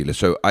an art dealer.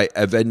 So I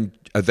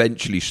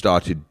eventually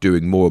started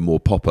doing more and more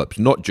pop-ups,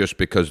 not just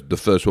because the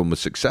first one was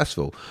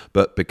successful,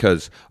 but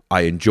because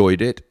I enjoyed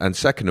it. And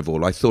second of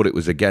all, I thought it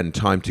was, again,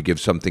 time to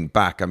give something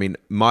back. I mean,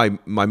 my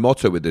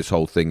motto with this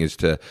whole thing is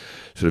to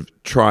sort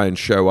of try and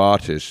show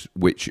artists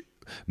which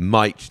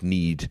might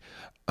need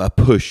a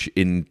push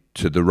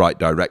into the right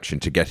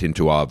direction to get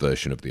into our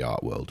version of the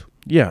art world.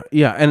 Yeah.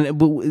 And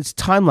it's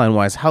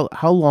timeline-wise, how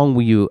long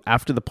were you,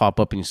 after the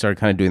pop-up and you started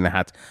kind of doing the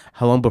hats,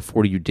 how long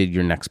before you did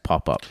your next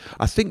pop-up?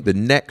 I think the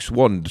next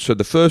one, so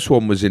the first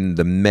one was in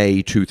the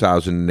May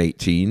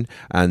 2018,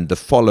 and the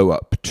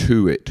follow-up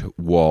to it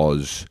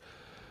was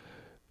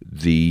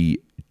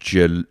the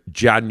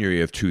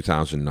January of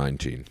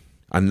 2019.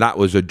 And that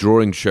was a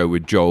drawing show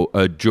with Joel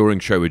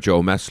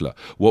Messler.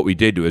 What we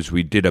did was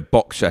we did a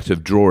box set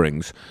of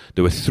drawings.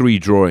 There were 3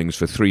 drawings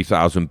for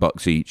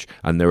 $3,000 each,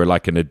 and they were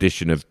like an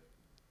edition of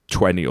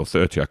 20 or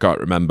 30, I can't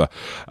remember.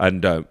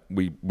 And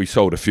we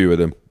sold a few of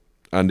them,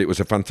 and it was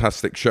a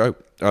fantastic show.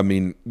 I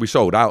mean, we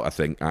sold out, I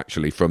think,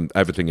 actually, from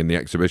everything in the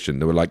exhibition.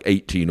 There were like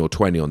 18 or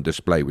 20 on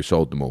display. We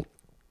sold them all.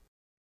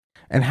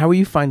 And how were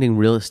you finding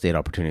real estate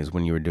opportunities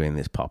when you were doing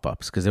these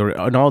pop-ups? Because they were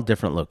in all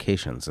different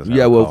locations.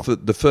 Well,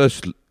 the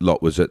first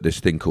lot was at this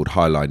thing called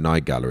Highline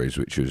Night Galleries,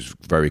 which was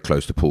very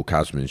close to Paul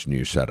Kasman's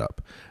new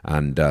setup.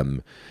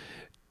 And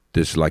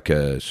there's like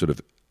a sort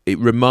of... It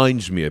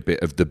reminds me a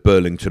bit of the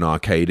Burlington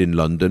Arcade in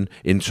London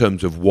in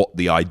terms of what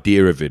the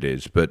idea of it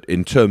is. But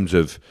in terms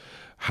of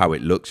how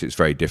it looks, it's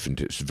very different.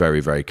 It's very,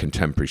 very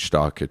contemporary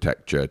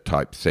architecture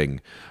type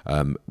thing.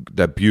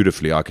 They're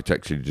beautifully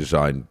architecturally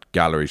designed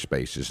gallery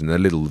spaces, and they're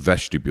little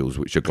vestibules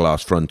which are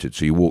glass fronted,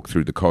 so you walk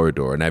through the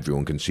corridor and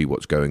everyone can see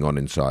what's going on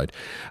inside.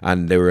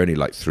 And they were only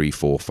like 300,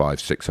 400, 500,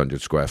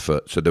 600 square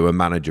foot, so they were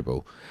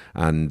manageable.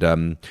 And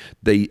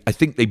I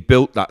think they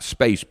built that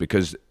space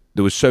because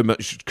there was so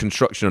much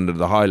construction under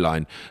the High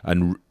Line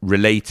and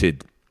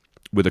related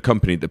with a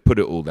company that put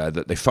it all there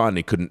that they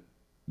finally couldn't.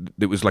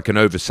 It was like an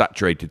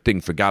oversaturated thing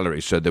for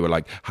galleries, so they were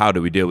like, how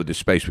do we deal with this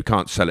space? We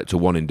can't sell it to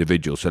one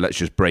individual, so let's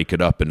just break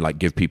it up and like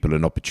give people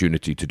an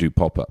opportunity to do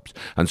pop-ups.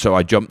 And so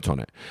I jumped on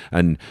it,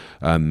 and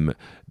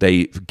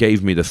they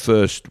gave me the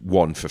first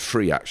one for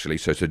free, actually.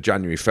 So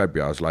January,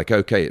 February, I was like,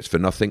 okay, it's for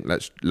nothing,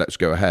 let's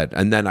go ahead.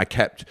 And then I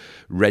kept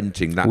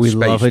renting that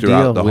space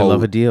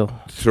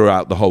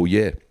throughout the whole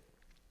year.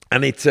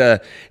 And it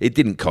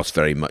didn't cost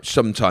very much.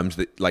 Sometimes,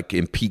 like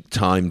in peak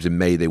times in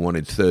May, they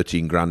wanted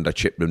 13 grand. I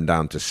chipped them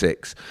down to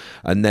 6.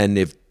 And then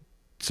if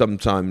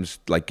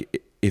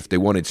they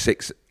wanted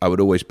 6, I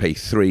would always pay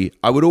 3.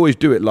 I would always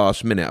do it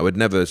last minute. I would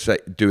never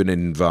do it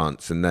in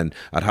advance, and then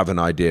I'd have an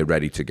idea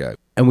ready to go.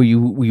 And were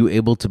you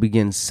able to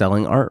begin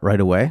selling art right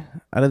away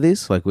out of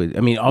these?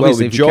 Obviously,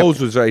 well, Joel's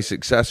was very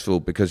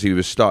successful because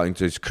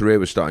his career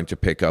was starting to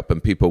pick up,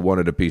 and people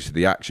wanted a piece of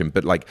the action.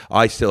 But like,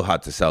 I still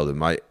had to sell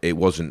them. It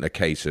wasn't a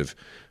case of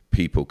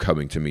people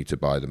coming to me to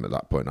buy them at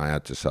that point. I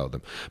had to sell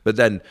them. But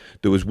then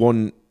there was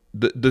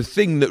the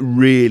thing that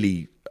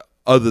really,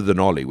 other than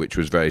Ollie, which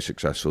was very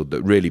successful,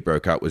 that really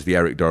broke out was the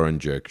Eric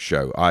Doringer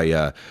show.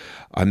 I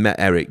met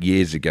Eric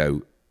years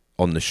ago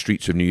on the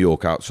streets of New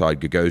York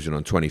outside Gagosian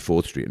on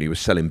 24th Street, and he was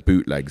selling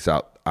bootlegs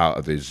out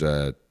of his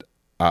out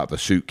of a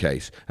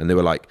suitcase, and they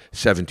were like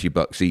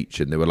 $70 each,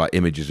 and they were like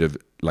images of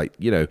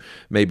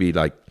maybe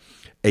like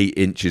 8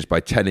 inches by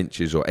 10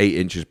 inches or 8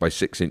 inches by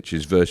 6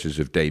 inches verses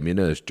of Damien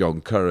Hirst,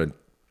 John Curran,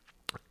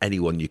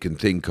 anyone you can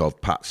think of,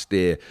 Pat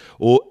Steer,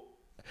 or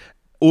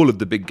all of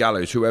the big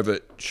galleries, whoever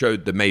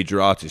showed the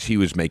major artists, he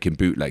was making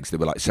bootlegs. They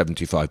were like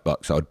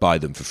 $75. I would buy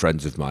them for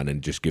friends of mine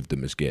and just give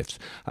them as gifts.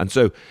 And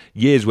so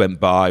years went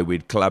by,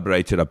 we'd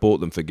collaborated, I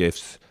bought them for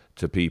gifts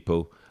to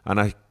people.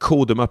 And I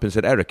called him up and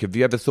said, Eric, have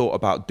you ever thought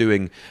about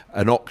doing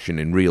an auction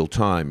in real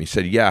time? He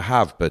said, yeah, I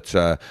have, but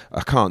I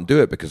can't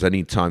do it because I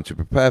need time to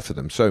prepare for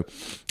them. So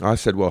I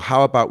said, well,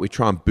 how about we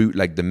try and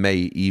bootleg the May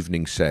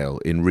evening sale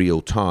in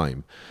real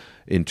time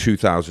in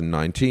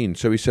 2019.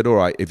 So he said, all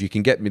right, if you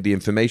can get me the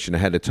information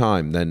ahead of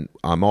time, then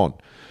I'm on.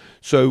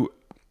 So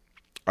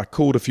I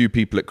called a few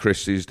people at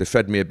Christie's. They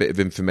fed me a bit of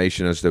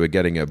information as they were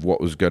getting of what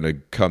was going to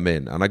come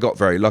in. And I got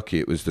very lucky.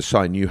 It was the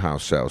Cy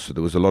Newhouse sale, so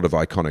there was a lot of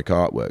iconic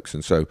artworks.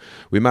 And so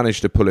we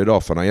managed to pull it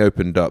off. And I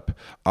opened up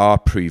our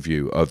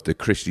preview of the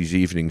Christie's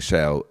evening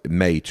sale in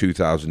May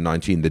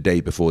 2019, the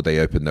day before they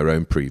opened their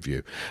own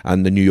preview.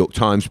 And the New York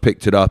Times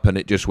picked it up, and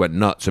it just went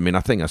nuts. I mean,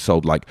 I think I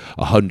sold like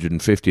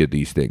 150 of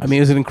these things. I mean,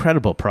 it was an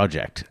incredible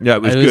project. Yeah,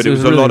 it was good. It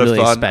was really, a lot of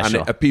fun.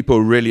 Special. And people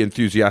were really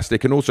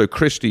enthusiastic. And also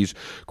Christie's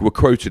were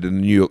quoted in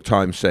the New York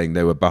Times saying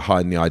they were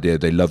behind the idea,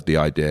 they loved the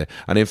idea,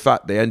 and in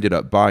fact they ended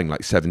up buying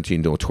like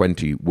 17 or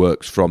 20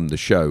 works from the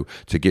show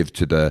to give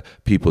to the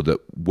people that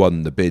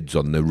won the bids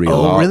on the real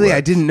artworks. Really?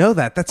 I didn't know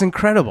that. That's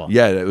incredible.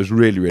 Yeah, it was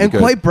really, really and good.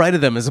 And quite bright of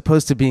them, as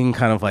opposed to being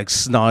kind of like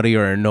snotty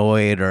or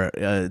annoyed,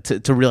 or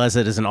to realize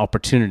it as an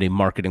opportunity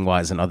marketing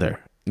wise and other.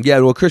 Yeah,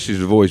 well,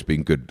 Christie's have always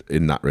been good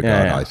in that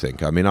regard, I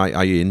think. I mean,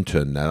 I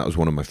interned there. That was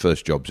one of my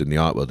first jobs in the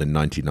art world in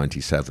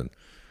 1997.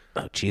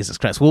 Oh, Jesus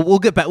Christ! We'll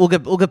get back. We'll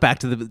get back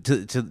to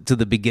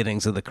the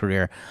beginnings of the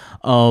career.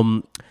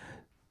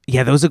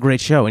 Yeah, that was a great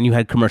show, and you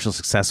had commercial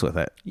success with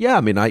it. Yeah,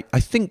 I mean, I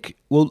think.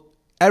 Well,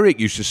 Eric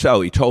used to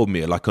sell. He told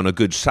me like on a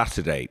good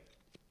Saturday,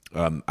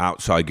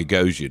 outside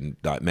Gagosian,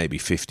 like maybe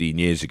 15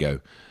 years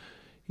ago,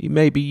 he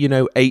maybe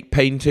 8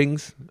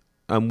 paintings,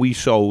 and we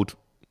sold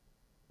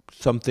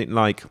something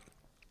like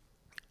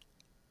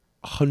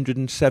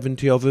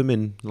 170 of them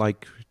in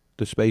like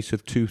the space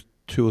of 2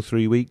 or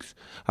 3 weeks.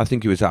 I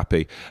think he was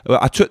happy.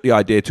 I took the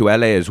idea to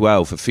LA as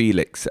well for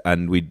Felix,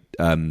 and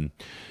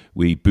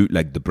we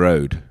bootlegged the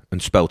Broad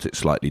and spelt it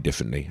slightly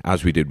differently,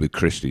 as we did with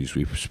Christie's.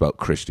 We spelt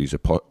Christie's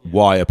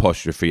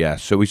Y''S.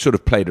 So we sort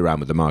of played around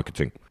with the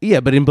marketing.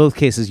 Yeah, but in both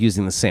cases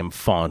using the same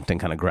font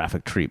and kind of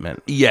graphic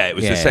treatment. Yeah, it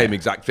was the same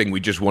exact thing. We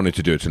just wanted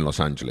to do it in Los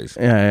Angeles.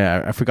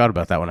 Yeah, I forgot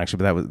about that one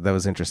actually, but that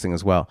was interesting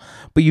as well.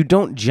 But you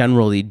don't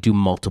generally do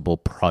multiple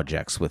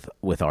projects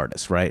with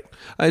artists, right?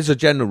 As a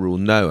general rule,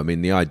 no. I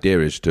mean, the idea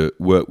is to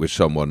work with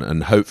someone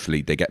and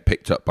hopefully they get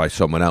picked up by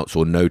someone else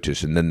or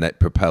noticed, and then that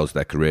propels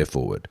their career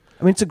forward.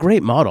 I mean, it's a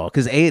great model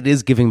because it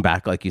is giving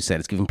back, like you said.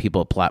 It's giving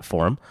people a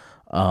platform,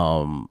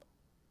 and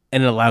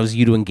it allows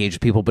you to engage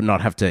people, but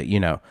not have to,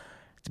 to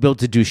be able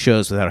to do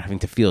shows without having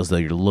to feel as though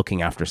you're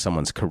looking after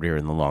someone's career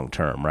in the long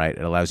term, right?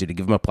 It allows you to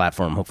give them a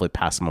platform, hopefully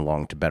pass them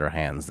along to better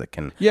hands that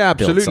can. Yeah,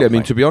 absolutely. I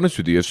mean, to be honest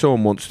with you, if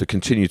someone wants to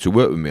continue to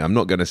work with me, I'm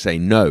not going to say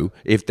no.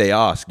 If they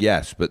ask,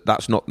 yes, but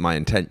that's not my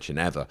intention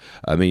ever.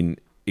 I mean,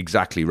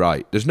 exactly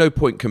right. There's no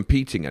point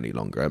competing any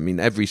longer. I mean,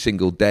 every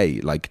single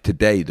day, like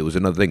today, there was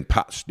another thing.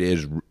 Pat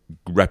Steers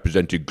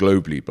represented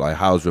globally by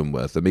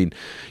Housemanworth. I mean,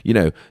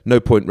 no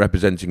point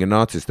representing an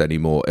artist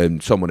anymore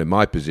and someone in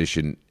my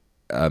position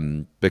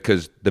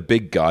because the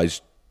big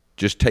guys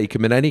just take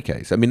him in any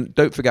case. I mean,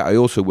 don't forget, I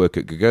also work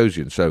at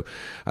Gagosian. So,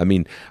 I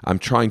mean, I'm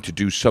trying to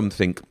do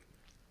something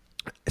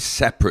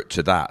separate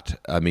to that.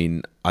 I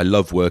mean, I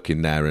love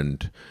working there,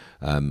 and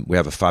we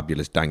have a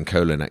fabulous Dan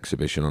Colin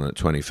exhibition on at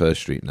 21st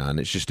Street now, and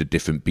it's just a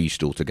different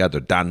beast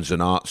altogether. Dan's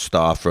an art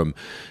star from,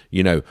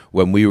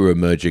 when we were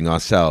emerging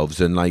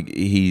ourselves, and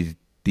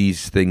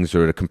these things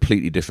are at a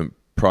completely different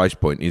price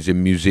point. He's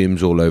in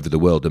museums all over the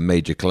world and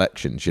major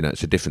collections.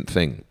 It's a different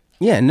thing.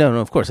 Yeah, no,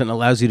 of course. And it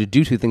allows you to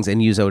do two things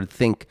and use, I would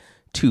think,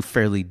 two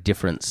fairly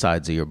different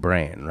sides of your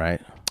brain,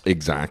 right?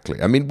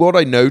 Exactly. I mean, what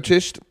I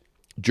noticed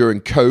during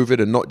COVID,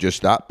 and not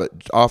just that, but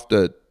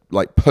after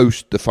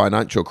post the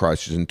financial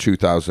crisis in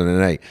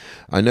 2008,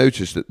 I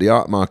noticed that the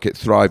art market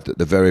thrived at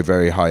the very,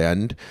 very high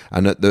end,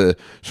 and at the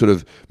sort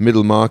of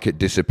middle market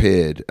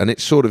disappeared. And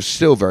it's sort of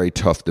still very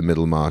tough, the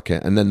middle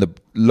market. And then the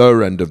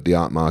lower end of the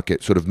art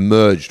market sort of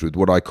merged with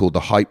what I call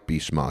the hype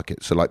beast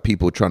market. So like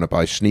people trying to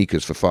buy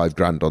sneakers for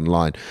 $5,000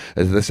 online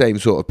are the same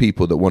sort of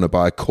people that want to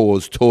buy a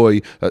Cause toy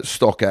at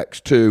StockX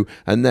too.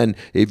 And then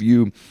if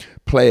you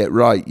play it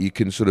right, you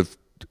can sort of,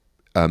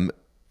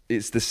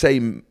 it's the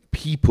same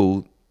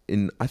people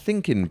I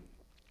think in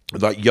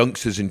like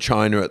youngsters in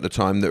China at the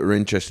time that were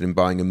interested in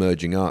buying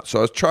emerging art.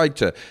 So I tried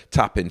to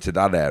tap into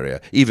that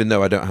area, even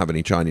though I don't have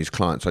any Chinese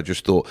clients. I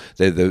just thought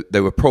they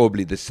were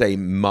probably the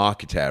same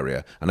market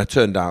area. And it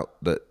turned out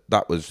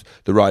that was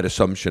the right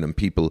assumption, and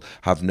people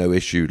have no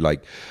issue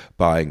like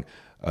buying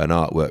an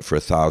artwork for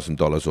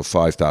 $1,000 or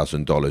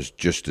 $5,000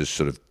 just as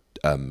sort of,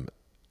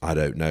 I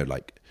don't know,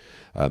 like,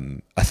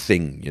 a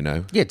thing,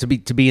 Yeah, to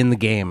be in the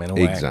game in a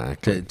way.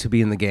 Exactly. To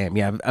be in the game.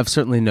 Yeah, I've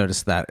certainly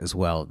noticed that as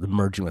well. The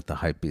merging with the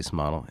hypebeast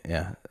model.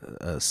 Yeah,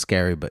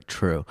 scary but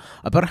true.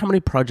 About how many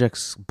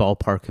projects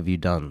ballpark have you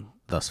done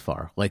thus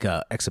far? Like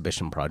a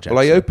exhibition project?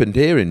 Well, I opened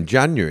here in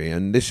January,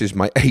 and this is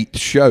my 8th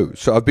show,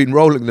 so I've been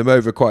rolling them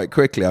over quite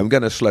quickly. I'm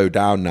going to slow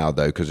down now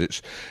though, because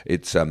it's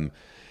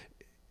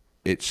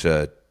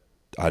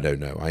I don't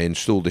know. I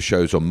install the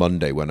shows on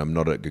Monday when I'm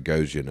not at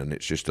Gagosian, and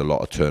it's just a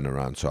lot of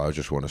turnaround, so I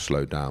just want to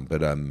slow down.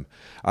 But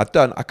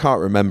I can't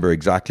remember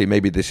exactly.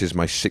 Maybe this is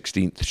my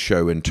 16th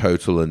show in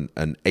total and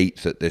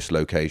 8th at this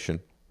location.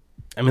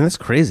 I mean, that's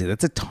crazy.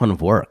 That's a ton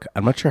of work.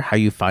 I'm not sure how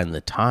you find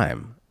the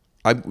time.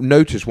 I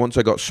noticed once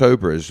I got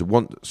sober is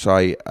once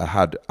I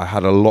had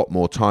a lot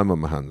more time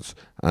on my hands,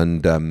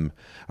 and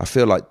I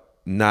feel like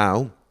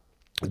now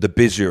the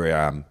busier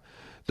I am,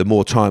 the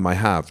more time I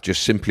have,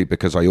 just simply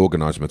because I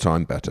organize my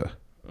time better.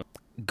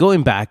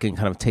 Going back and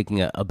kind of taking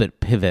a bit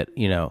pivot,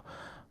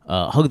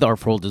 Hug the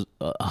Art World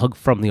Hug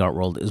from the Art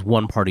World is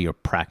one part of your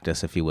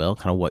practice, if you will,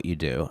 kind of what you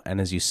do.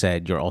 And as you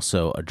said, you're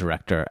also a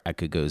director at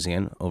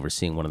Gagosian,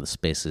 overseeing one of the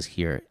spaces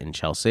here in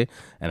Chelsea,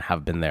 and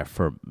have been there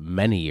for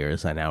many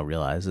years, I now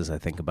realize as I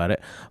think about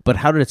it. But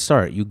how did it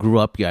start? You grew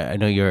up, I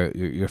know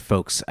your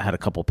folks had a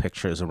couple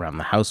pictures around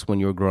the house when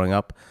you were growing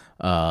up.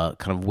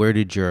 Kind of where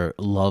did your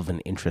love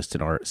and interest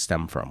in art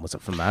stem from? Was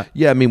it from that?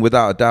 Yeah, I mean,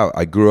 without a doubt,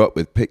 I grew up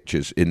with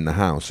pictures in the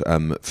house.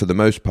 For the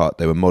most part,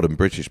 they were modern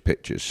British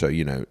pictures. So,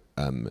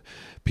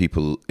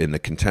 people in the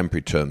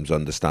contemporary terms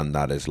understand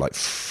that as like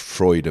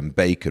Freud and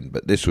Bacon.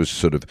 But this was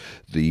sort of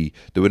there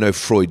were no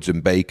Freuds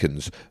and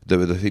Bacons. There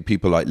were the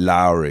people like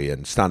Lowry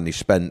and Stanley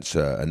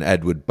Spencer and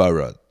Edward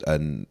Burrough.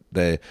 And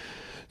they're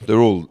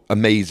all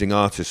amazing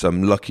artists.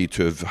 I'm lucky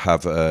to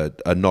have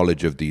a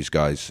knowledge of these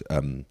guys,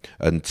 and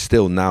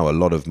still now a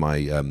lot of my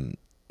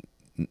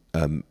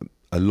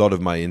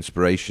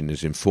inspiration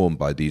is informed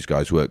by these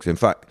guys' works. In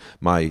fact,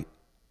 my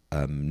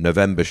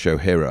November show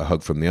here at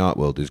Hug from the Art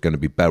World is going to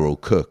be Beryl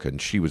Cook,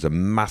 and she was her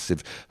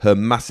massive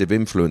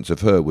influence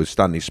of her was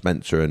Stanley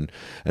Spencer and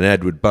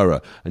Edward Burrough,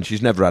 and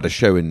she's never had a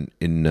show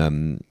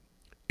in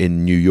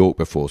in New York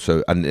before,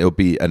 so, and it'll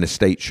be an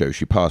estate show.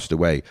 She passed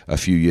away a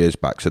few years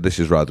back, so this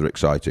is rather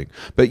exciting.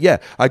 But yeah,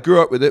 I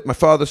grew up with it. My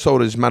father sold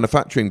his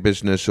manufacturing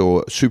business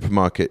or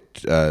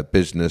supermarket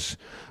business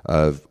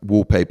of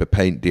wallpaper,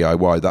 paint,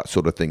 DIY, that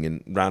sort of thing,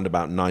 in round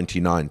about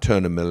 99,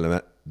 turn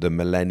of the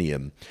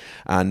millennium.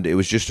 And it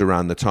was just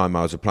around the time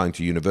I was applying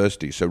to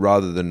university. So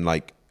rather than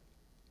like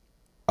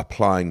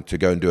applying to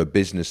go and do a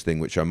business thing,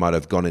 which I might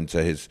have gone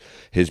into his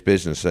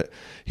business,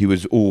 he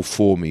was all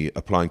for me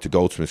applying to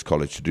Goldsmiths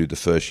College to do the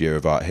first year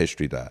of art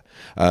history there.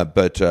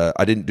 But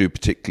I didn't do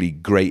particularly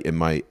great in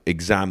my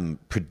exam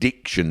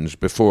predictions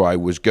before I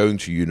was going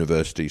to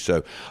university.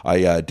 So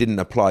I didn't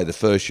apply the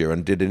first year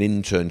and did an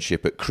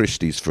internship at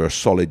Christie's for a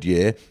solid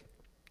year.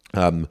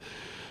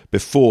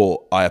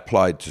 Before I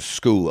applied to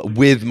school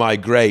with my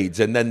grades,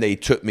 and then they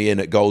took me in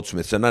at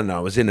Goldsmiths, and then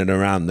I was in and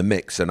around the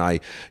mix. And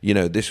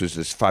this was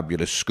this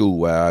fabulous school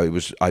where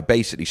I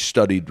basically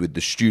studied with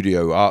the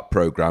studio art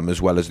program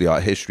as well as the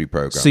art history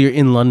program. So you're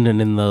in London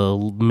in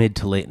the mid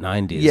to late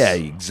 90s. Yeah,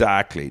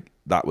 exactly.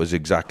 That was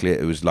exactly it.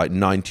 It was like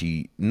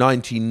 98,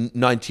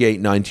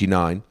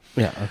 99.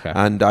 Yeah, okay.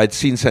 And I'd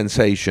seen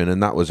Sensation,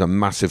 and that was a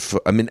massive...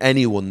 I mean,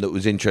 anyone that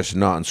was interested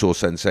in art and saw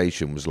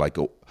Sensation was like...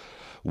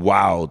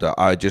 wow,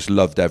 I just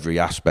loved every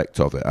aspect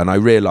of it. And I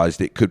realized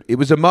it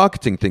was a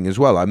marketing thing as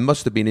well. I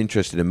must have been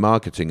interested in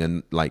marketing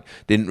and like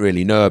didn't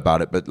really know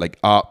about it, but like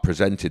art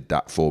presented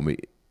that for me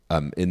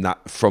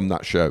from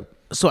that show.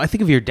 So I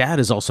think of your dad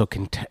as also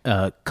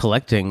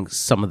collecting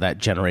some of that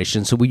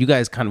generation. So were you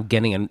guys kind of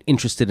getting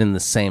interested in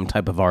the same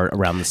type of art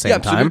around the same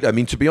time? I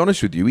mean, to be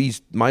honest with you,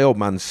 my old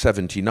man's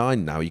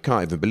 79 now. You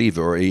can't even believe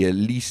it, or he at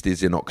least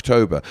is in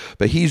October.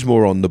 But he's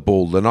more on the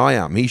ball than I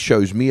am. He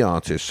shows me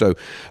artists. So,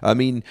 I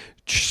mean,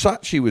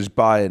 Saatchi was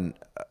buying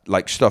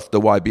like stuff,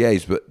 the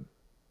YBAs, but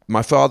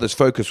my father's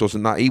focus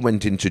wasn't that. He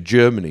went into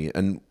Germany,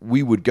 and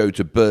we would go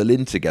to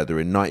Berlin together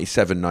in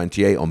 97,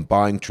 98 on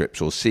buying trips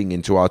or seeing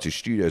into artist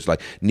studios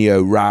like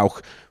Neo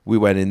Rauch. We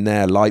went in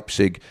there,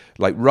 Leipzig,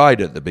 like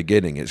right at the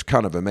beginning. It's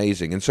kind of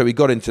amazing. And so we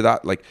got into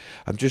that. Like,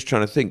 I'm just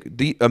trying to think.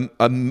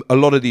 A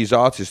lot of these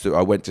artists that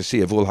I went to see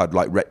have all had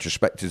like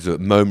retrospectives at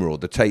MoMA or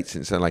the Tate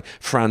since then, like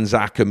Franz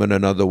Ackermann,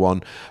 another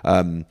one.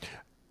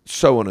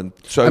 So on and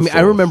so forth. I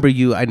remember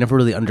I never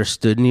really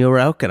understood Neo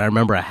Rauch, and I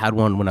remember I had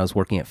one when I was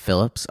working at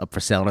Philips up for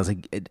sale, and I was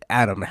like,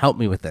 Adam, help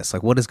me with this.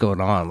 Like, what is going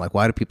on? Like,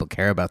 why do people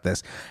care about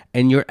this?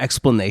 And your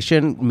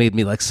explanation made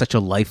me like such a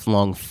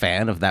lifelong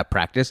fan of that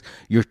practice.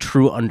 Your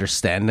true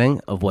understanding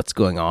of what's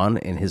going on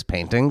in his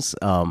paintings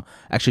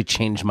actually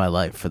changed my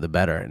life for the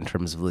better in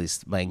terms of at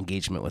least my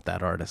engagement with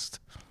that artist.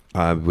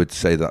 I would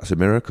say that's a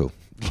miracle.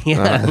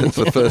 Yeah, it's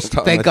the first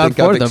time Thank I God think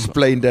for I've them.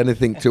 explained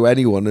anything to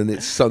anyone, and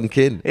it's sunk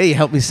in. Yeah, you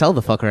helped me sell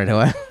the fucker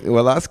anyway.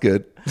 Well, that's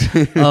good.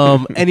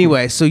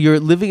 Anyway, so you're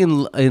living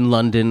in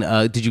London.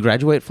 Did you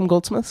graduate from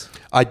Goldsmiths?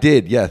 I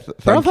did. Yeah.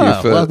 Thank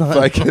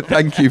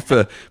you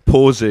for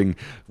pausing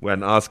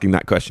when asking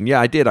that question. Yeah,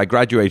 I did. I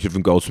graduated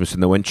from Goldsmiths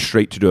and then went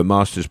straight to do a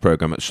master's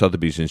program at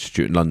Sotheby's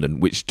Institute in London,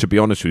 which, to be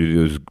honest with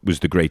you, was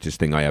the greatest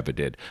thing I ever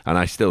did, and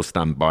I still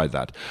stand by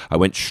that. I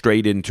went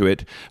straight into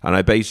it, and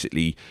I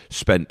basically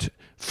spent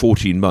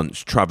 14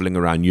 months traveling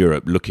around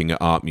Europe looking at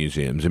art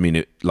museums. I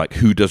mean,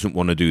 who doesn't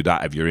want to do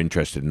that if you're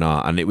interested in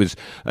art? And it was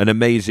an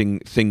amazing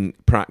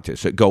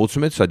practice. At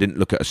Goldsmiths, I didn't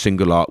look at a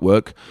single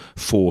artwork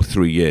for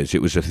 3 years.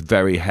 It was a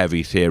very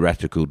heavy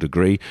theoretical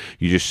degree.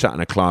 You just sat in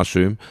a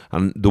classroom,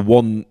 and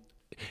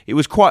it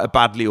was quite a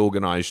badly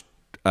organized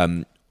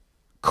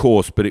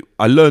course, but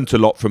I learned a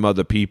lot from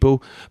other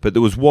people. But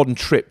there was one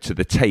trip to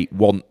the Tate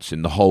once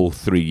in the whole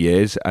 3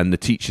 years, and the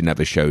teacher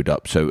never showed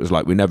up. So it was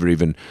like we never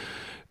even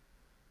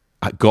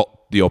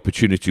got the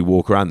opportunity to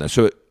walk around there.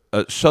 So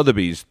at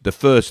Sotheby's, the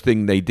first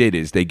thing they did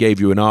is they gave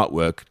you an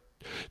artwork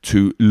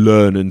to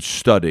learn and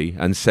study,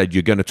 and said,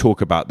 you're going to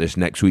talk about this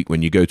next week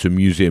when you go to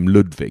Museum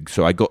Ludwig.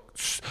 So I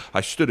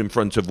stood in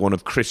front of one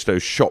of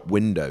Christo's shop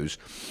windows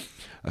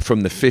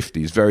from the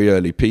 50s, very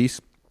early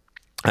piece,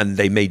 and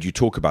they made you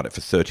talk about it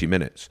for 30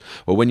 minutes.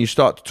 Well, when you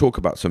start to talk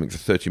about something for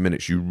 30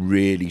 minutes, you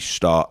really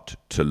start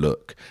to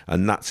look,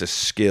 and that's a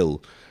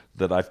skill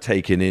that I've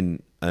taken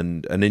in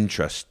and an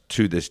interest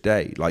to this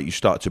day. Like, you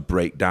start to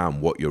break down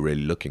what you're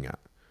really looking at.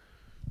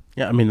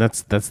 Yeah, I mean,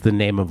 that's the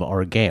name of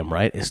our game,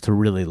 right? Is to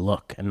really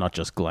look and not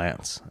just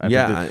glance. I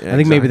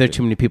think maybe there are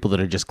too many people that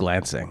are just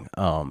glancing,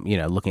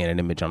 looking at an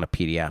image on a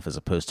PDF as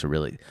opposed to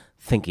really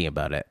thinking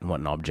about it and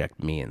what an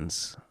object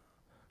means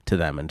to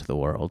them and to the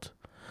world.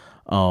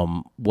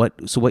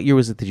 What year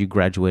was it that you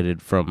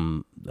graduated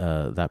from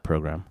that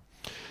program?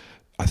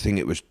 I think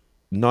it was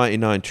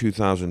 99,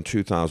 2000,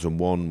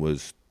 2001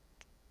 was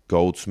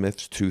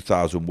Goldsmiths.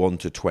 2001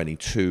 to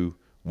 22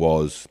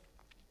 was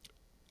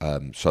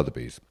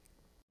Sotheby's.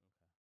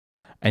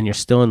 And you're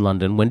still in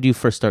London. When do you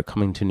first start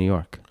coming to New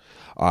York?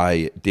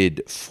 I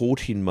did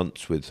 14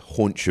 months with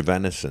Haunch of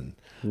Venison.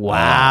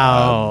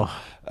 Wow.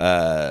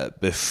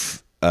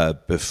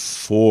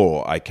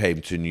 Before I came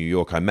to New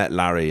York, I met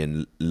Larry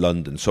in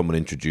London. Someone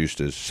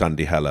introduced us,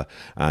 Sandy Heller,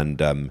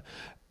 and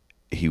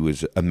he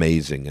was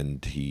amazing,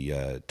 and he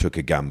took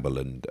a gamble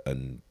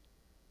and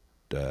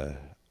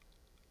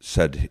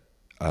said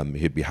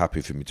he'd be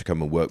happy for me to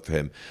come and work for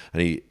him,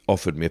 and he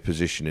offered me a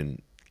position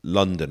in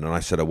London, and I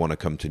said I want to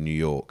come to New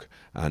York,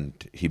 and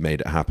he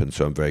made it happen,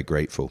 so I'm very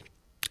grateful.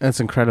 That's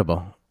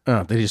incredible.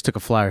 Oh, they just took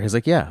a flyer. He's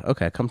like, yeah,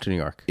 okay, come to New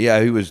York.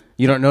 Yeah, he was...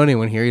 You don't know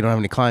anyone here, you don't have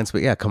any clients,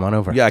 but yeah, come on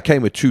over. Yeah, I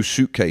came with 2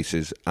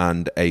 suitcases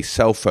and a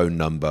cell phone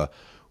number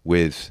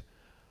with...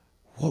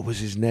 What was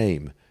his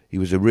name? He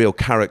was a real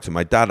character.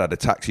 My dad had a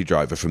taxi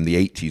driver from the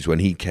 80s when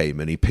he came,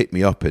 and he picked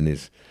me up in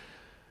his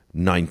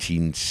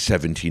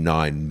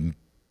 1979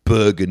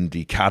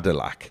 burgundy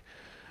Cadillac,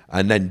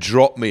 and then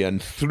dropped me,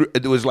 and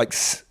there was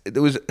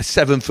a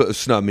 7 foot of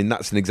snow. I mean,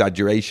 that's an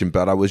exaggeration,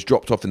 but I was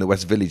dropped off in the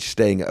West Village,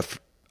 staying at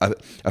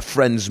a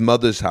friend's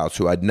mother's house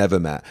who I'd never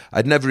met.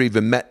 I'd never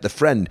even met the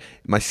friend.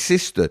 My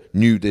sister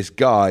knew this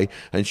guy,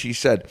 and she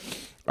said,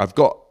 I've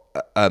got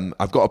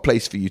a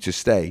place for you to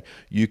stay.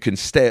 You can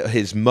stay at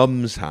his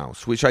mum's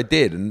house, which I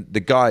did. And the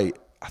guy,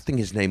 I think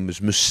his name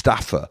was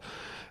Mustafa,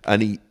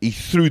 and he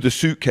threw the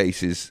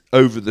suitcases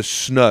over the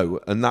snow,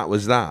 and that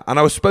was that. And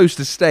I was supposed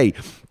to stay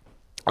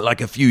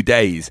like a few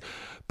days,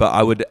 but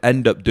I would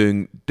end up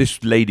doing...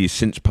 This lady's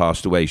since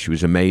passed away. She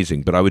was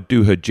amazing, but I would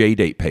do her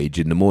JDate page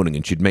in the morning,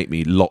 and she'd make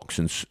me lox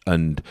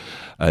and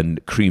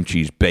cream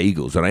cheese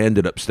bagels, and I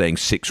ended up staying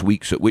 6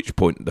 weeks, at which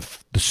point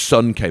the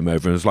sun came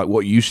over and was like,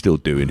 what are you still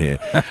doing here?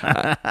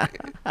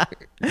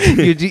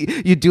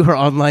 You do her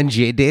online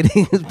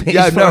JDating page?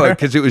 Yeah, no,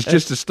 because it was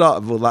just the start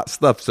of all that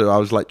stuff, so I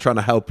was like trying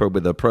to help her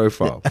with her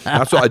profile.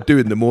 That's what I do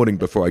in the morning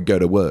before I go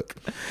to work.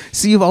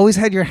 So you've always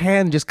had your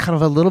hand just kind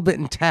of a little bit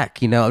in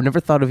tech, you know? I've never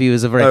thought of you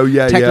as a very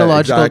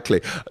technological... Yeah,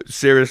 exactly.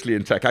 Seriously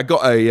in tech. I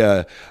got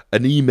an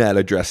email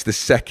address the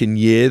second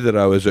year that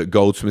I was at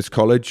Goldsmiths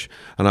College,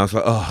 and I was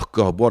like, oh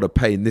God, what a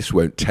pain, this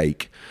won't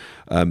take.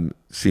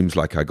 Seems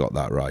like I got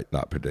that right,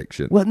 that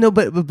prediction. Well, no,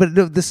 but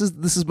no, this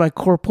is my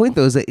core point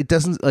though, is that it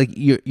doesn't, like,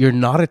 you're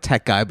not a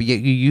tech guy, but yet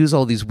you use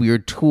all these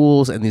weird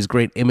tools and these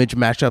great image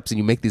mashups, and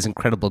you make these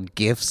incredible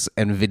GIFs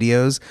and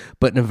videos,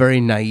 but in a very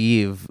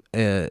naive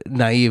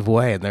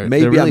way, and they're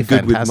really I'm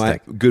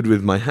fantastic. good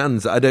with my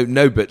hands. I don't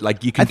know, but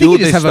like you can I do all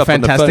this just have stuff a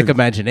on the fantastic phone.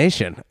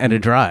 imagination and a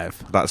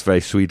drive. That's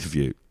very sweet of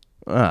you.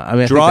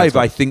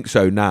 I think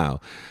so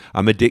now.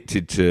 I'm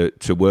addicted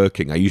to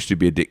working. I used to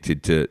be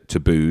addicted to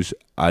booze,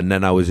 and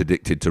then I was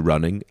addicted to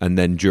running, and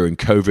then during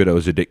COVID I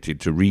was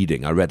addicted to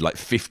reading. I read like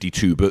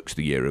 52 books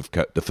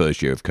the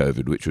first year of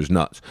COVID, which was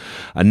nuts.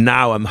 And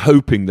now I'm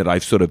hoping that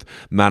I've sort of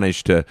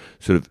managed to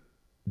sort of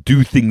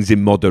do things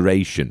in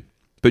moderation.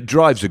 But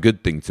drive's a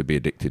good thing to be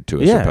addicted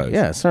to, I suppose.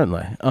 Yeah,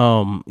 certainly.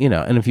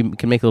 And if you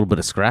can make a little bit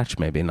of scratch,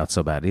 maybe not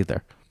so bad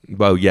either.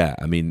 Well, yeah,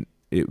 I mean,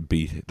 it would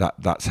be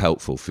that's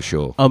helpful for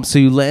sure. So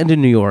you land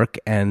in New York,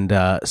 and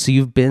so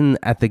you've been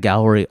at the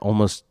gallery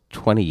almost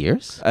 20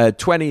 years?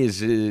 20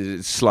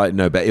 is slight,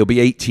 no, but it'll be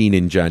 18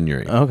 in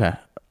January. Okay.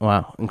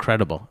 Wow.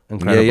 Incredible.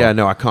 Yeah,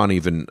 no, I can't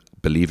even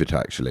believe it,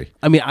 actually.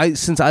 I mean,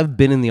 since I've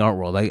been in the art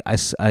world,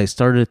 I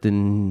started at the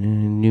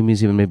New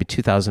Museum in maybe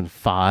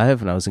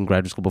 2005, and I was in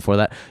graduate school before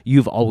that.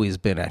 You've always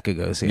been at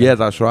Gagosian. Yeah,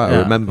 that's right. I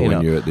remember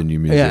when you were at the New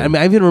Museum. Yeah, I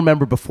mean, I even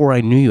remember before I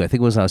knew you, I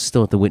think it was when I was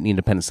still at the Whitney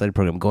Independent Study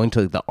Program, going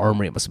to the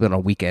Armory, it must have been on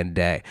a weekend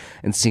day,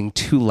 and seeing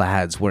 2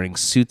 lads wearing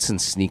suits and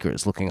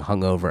sneakers looking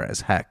hungover as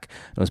heck.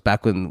 It was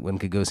back when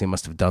Gagosian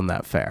must have done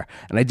that fair.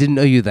 And I didn't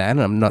know you then,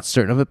 and I'm not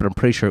certain of it, but I'm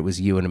pretty sure it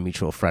was you and a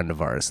mutual friend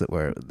of ours that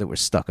were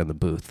stuck in the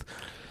booth.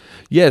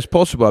 Yeah, it's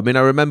possible. I mean, I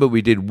remember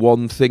we did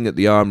one thing at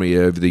the Armory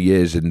over the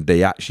years, and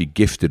they actually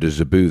gifted us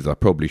a booth. I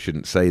probably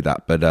shouldn't say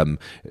that, but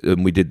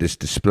we did this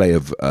display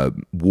of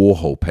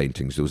Warhol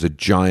paintings. There was a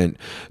giant...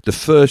 The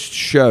first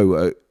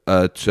show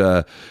at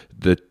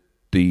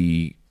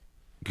the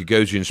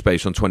Gagosian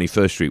space on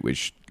 21st Street,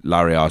 which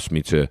Larry asked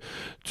me to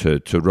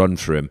run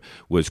for him,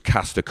 was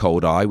Cast a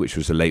Cold Eye, which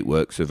was the late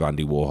works of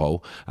Andy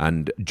Warhol.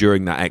 And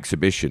during that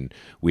exhibition,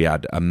 we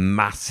had a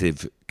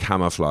massive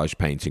camouflage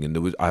painting, and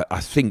there was, I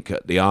think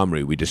at the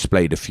Armory we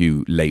displayed a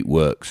few late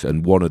works,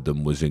 and one of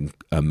them was in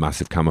a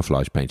massive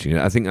camouflage painting.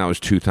 I think that was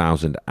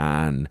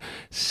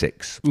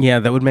 2006. Yeah,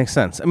 that would make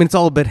sense. I mean, it's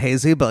all a bit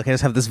hazy, but like, I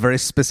just have this very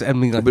specific... I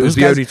mean, like, but it was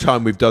the only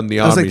time we've done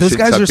the Armory. I was like, those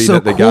guys are so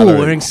cool,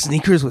 wearing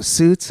sneakers with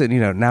suits, and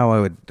now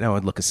I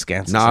would look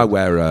askance. Now I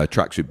wear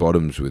tracksuit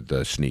bottoms with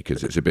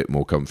sneakers. It's a bit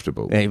more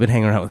comfortable. Yeah, you've been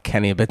hanging around with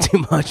Kenny a bit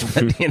too much,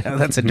 but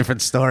that's a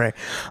different story.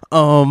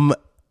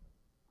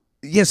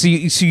 Yeah, so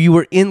you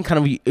are in kind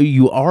of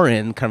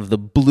the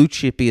blue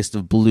chippiest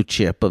of blue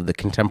chip of the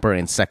contemporary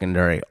and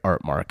secondary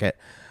art market.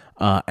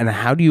 And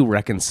how do you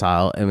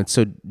reconcile, and it's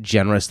so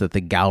generous that the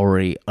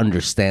gallery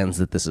understands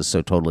that this is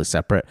so totally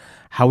separate,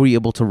 how were you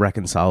able to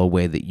reconcile a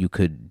way that you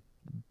could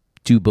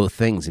do both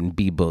things and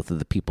be both of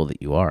the people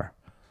that you are?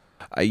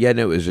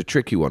 It was a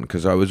tricky one,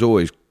 because I was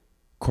always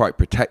quite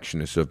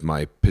protectionist of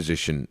my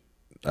position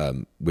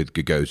with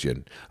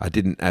Gagosian. I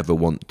didn't ever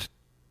want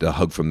the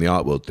hug from the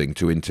art world thing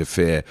to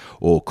interfere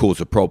or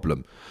cause a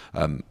problem,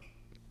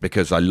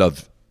 because I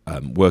love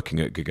working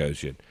at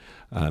Gagosian.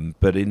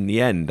 But in the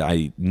end,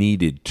 I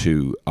needed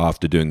to,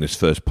 after doing this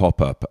first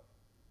pop-up,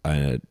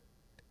 I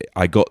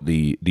got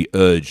the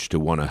urge to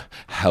want to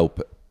help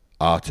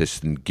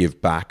artists and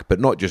give back. But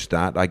not just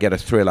that, I get a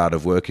thrill out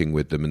of working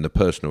with them and the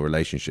personal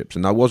relationships.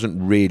 And I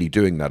wasn't really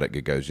doing that at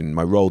Gagosian.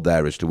 My role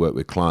there is to work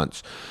with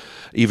clients,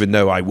 even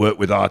though I work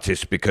with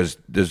artists because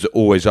there's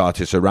always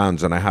artists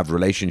around and I have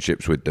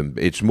relationships with them.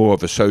 It's more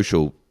of a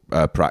social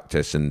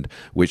practice, and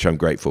which I'm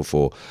grateful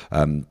for.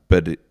 How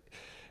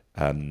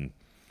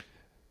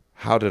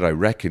did I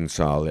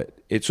reconcile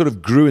it? It sort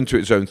of grew into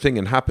its own thing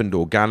and happened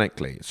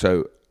organically.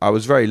 So I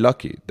was very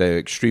lucky. They're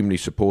extremely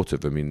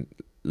supportive. I mean,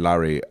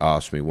 Larry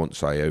asked me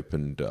once I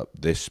opened up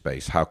this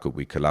space, how could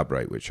we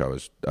collaborate, which I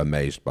was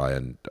amazed by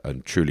and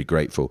truly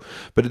grateful.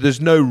 But there's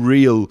no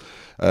real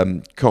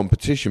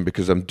competition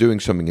because I'm doing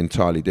something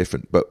entirely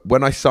different. But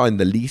when I signed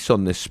the lease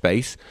on this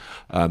space,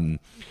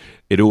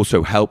 it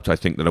also helped, I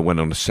think, that I went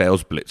on a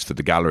sales blitz for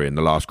the gallery in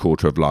the last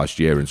quarter of last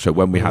year. And so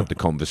when we had the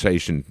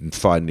conversation and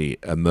finally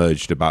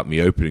emerged about me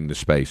opening the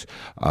space,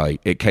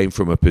 it came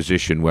from a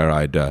position where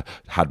I'd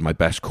had my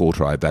best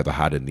quarter I've ever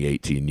had in the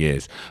 18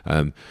 years.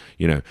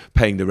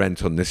 Paying the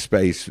rent on this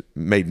space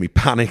made me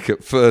panic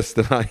at first.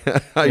 And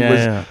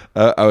I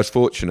was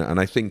fortunate. And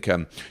I think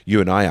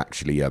you and I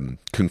actually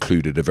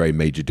concluded a very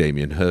major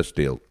Damien Hirst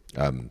deal.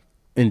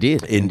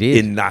 Indeed.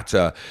 In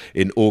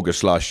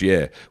August last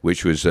year,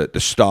 which was at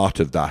the start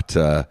of that.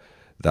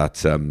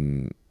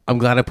 I'm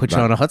glad I put you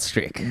on a hot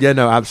streak. Yeah,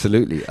 no,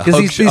 absolutely. A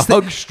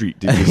hug streak,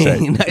 did you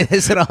say? I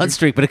said a hot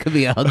streak, but it could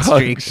be a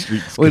hug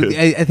streak. Well,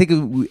 I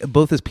think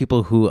both as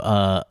people who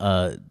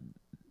have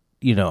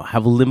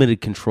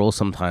limited control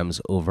sometimes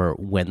over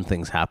when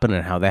things happen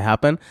and how they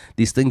happen.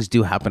 These things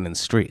do happen in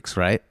streaks,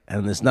 right?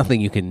 And there's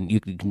nothing you can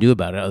do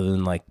about it other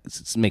than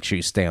make sure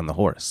you stay on the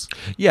horse.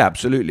 Yeah,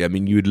 absolutely. I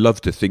mean, you'd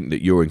love to think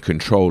that you're in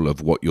control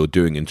of what you're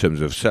doing in terms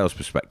of sales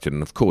perspective.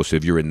 And of course,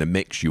 if you're in the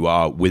mix, you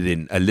are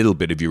within a little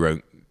bit of your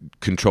own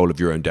control of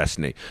your own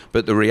destiny.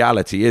 But the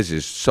reality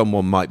is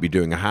someone might be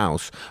doing a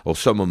house or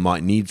someone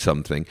might need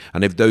something,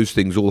 and if those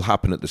things all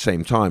happen at the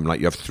same time, like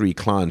you have 3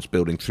 clients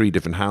building 3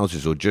 different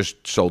houses or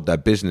just sold their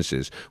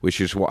businesses, which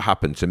is what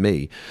happened to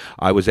me,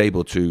 I was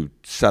able to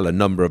sell a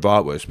number of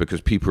artworks because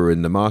people are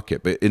in the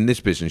market. But in this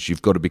business,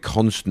 you've got to be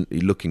constantly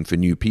looking for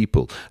new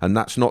people, and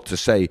that's not to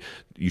say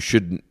you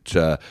shouldn't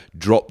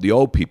drop the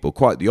old people,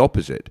 quite the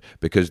opposite,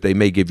 because they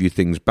may give you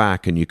things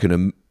back and you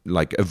can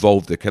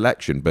evolve the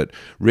collection. But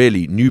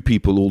really, new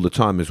people all the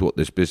time is what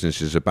this business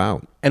is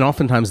about. And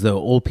oftentimes, though,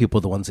 old people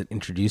are the ones that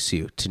introduce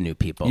you to new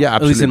people. Yeah,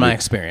 absolutely. At least in my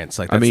experience.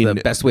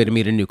 The best way to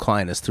meet a new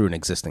client is through an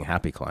existing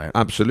happy client.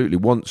 Absolutely.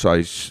 Once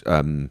I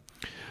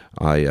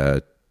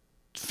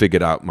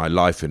figured out my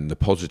life in the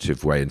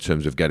positive way in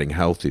terms of getting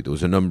healthy, there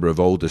was a number of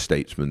older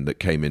statesmen that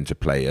came into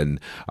play,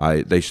 and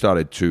they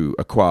started to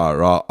acquire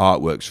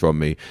artworks from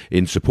me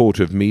in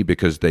support of me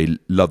because they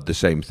loved the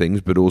same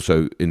things, but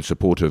also in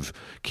support of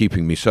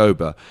keeping me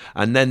sober.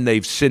 And then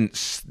they've seen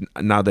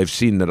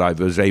that I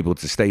was able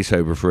to stay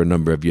sober for a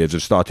number of years,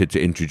 have started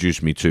to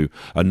introduce me to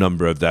a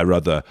number of their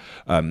other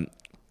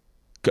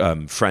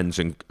friends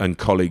and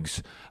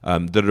colleagues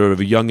that are of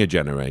a younger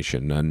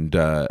generation, and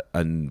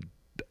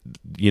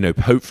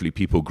hopefully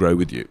people grow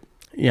with you.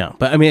 Yeah,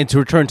 but I mean, to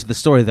return to the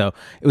story, though,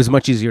 it was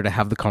much easier to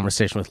have the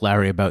conversation with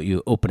Larry about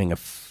you opening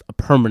a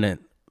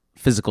permanent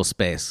physical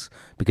space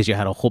because you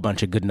had a whole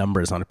bunch of good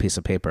numbers on a piece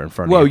of paper in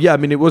front of you. Well, yeah, I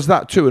mean, it was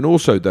that too. And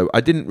also, though,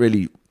 I didn't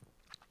really,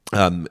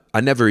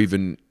 I never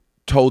even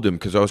told him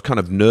because I was kind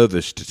of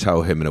nervous to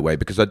tell him in a way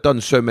because I'd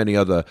done so many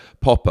other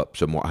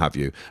pop-ups and what have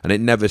you, and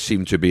it never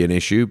seemed to be an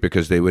issue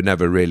because they were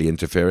never really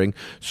interfering.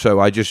 So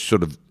I just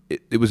sort of,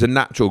 it was a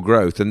natural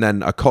growth. And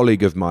then a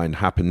colleague of mine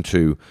happened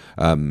to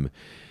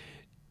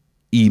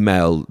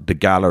email the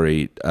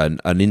gallery an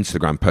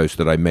Instagram post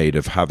that I made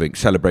of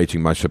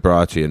celebrating my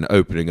sobriety and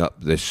opening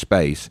up this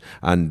space,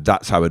 and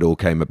that's how it all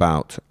came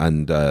about.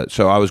 And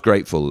so I was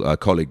grateful a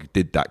colleague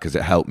did that because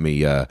it helped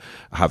me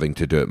having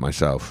to do it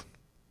myself.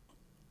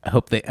 I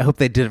hope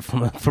they did it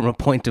from a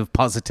point of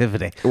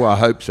positivity. Well, I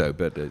hope so,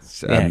 but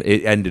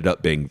it ended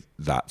up being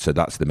that, so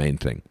that's the main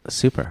thing.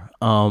 Super.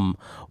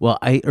 Well,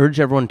 I urge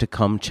everyone to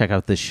come check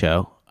out this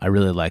show. I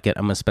really like it.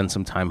 I'm going to spend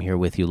some time here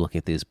with you, looking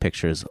at these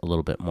pictures a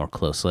little bit more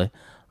closely.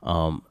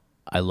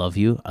 I love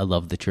you. I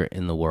love that you're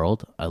in the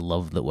world. I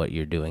love that what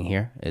you're doing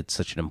here. It's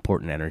such an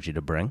important energy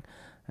to bring.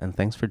 And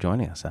thanks for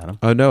joining us, Adam.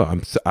 Oh, no,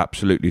 I'm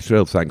absolutely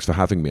thrilled. Thanks for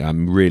having me.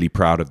 I'm really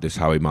proud of this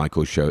Howie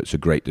Michaels show. It's a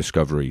great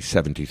discovery.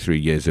 73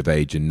 years of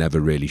age and never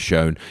really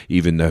shown,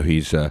 even though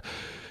he's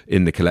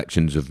in the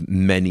collections of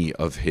many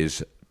of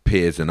his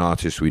peers and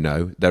artists we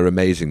know. They're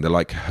amazing. They're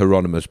like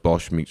Hieronymus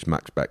Bosch meets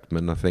Max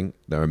Beckman, I think.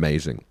 They're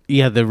amazing.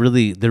 Yeah, they're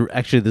really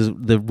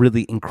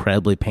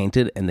incredibly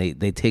painted, and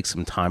they take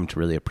some time to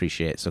really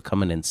appreciate. So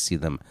come in and see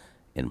them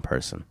in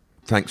person.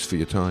 Thanks for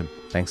your time.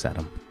 Thanks,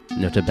 Adam.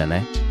 Nota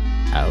bene.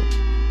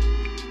 Out.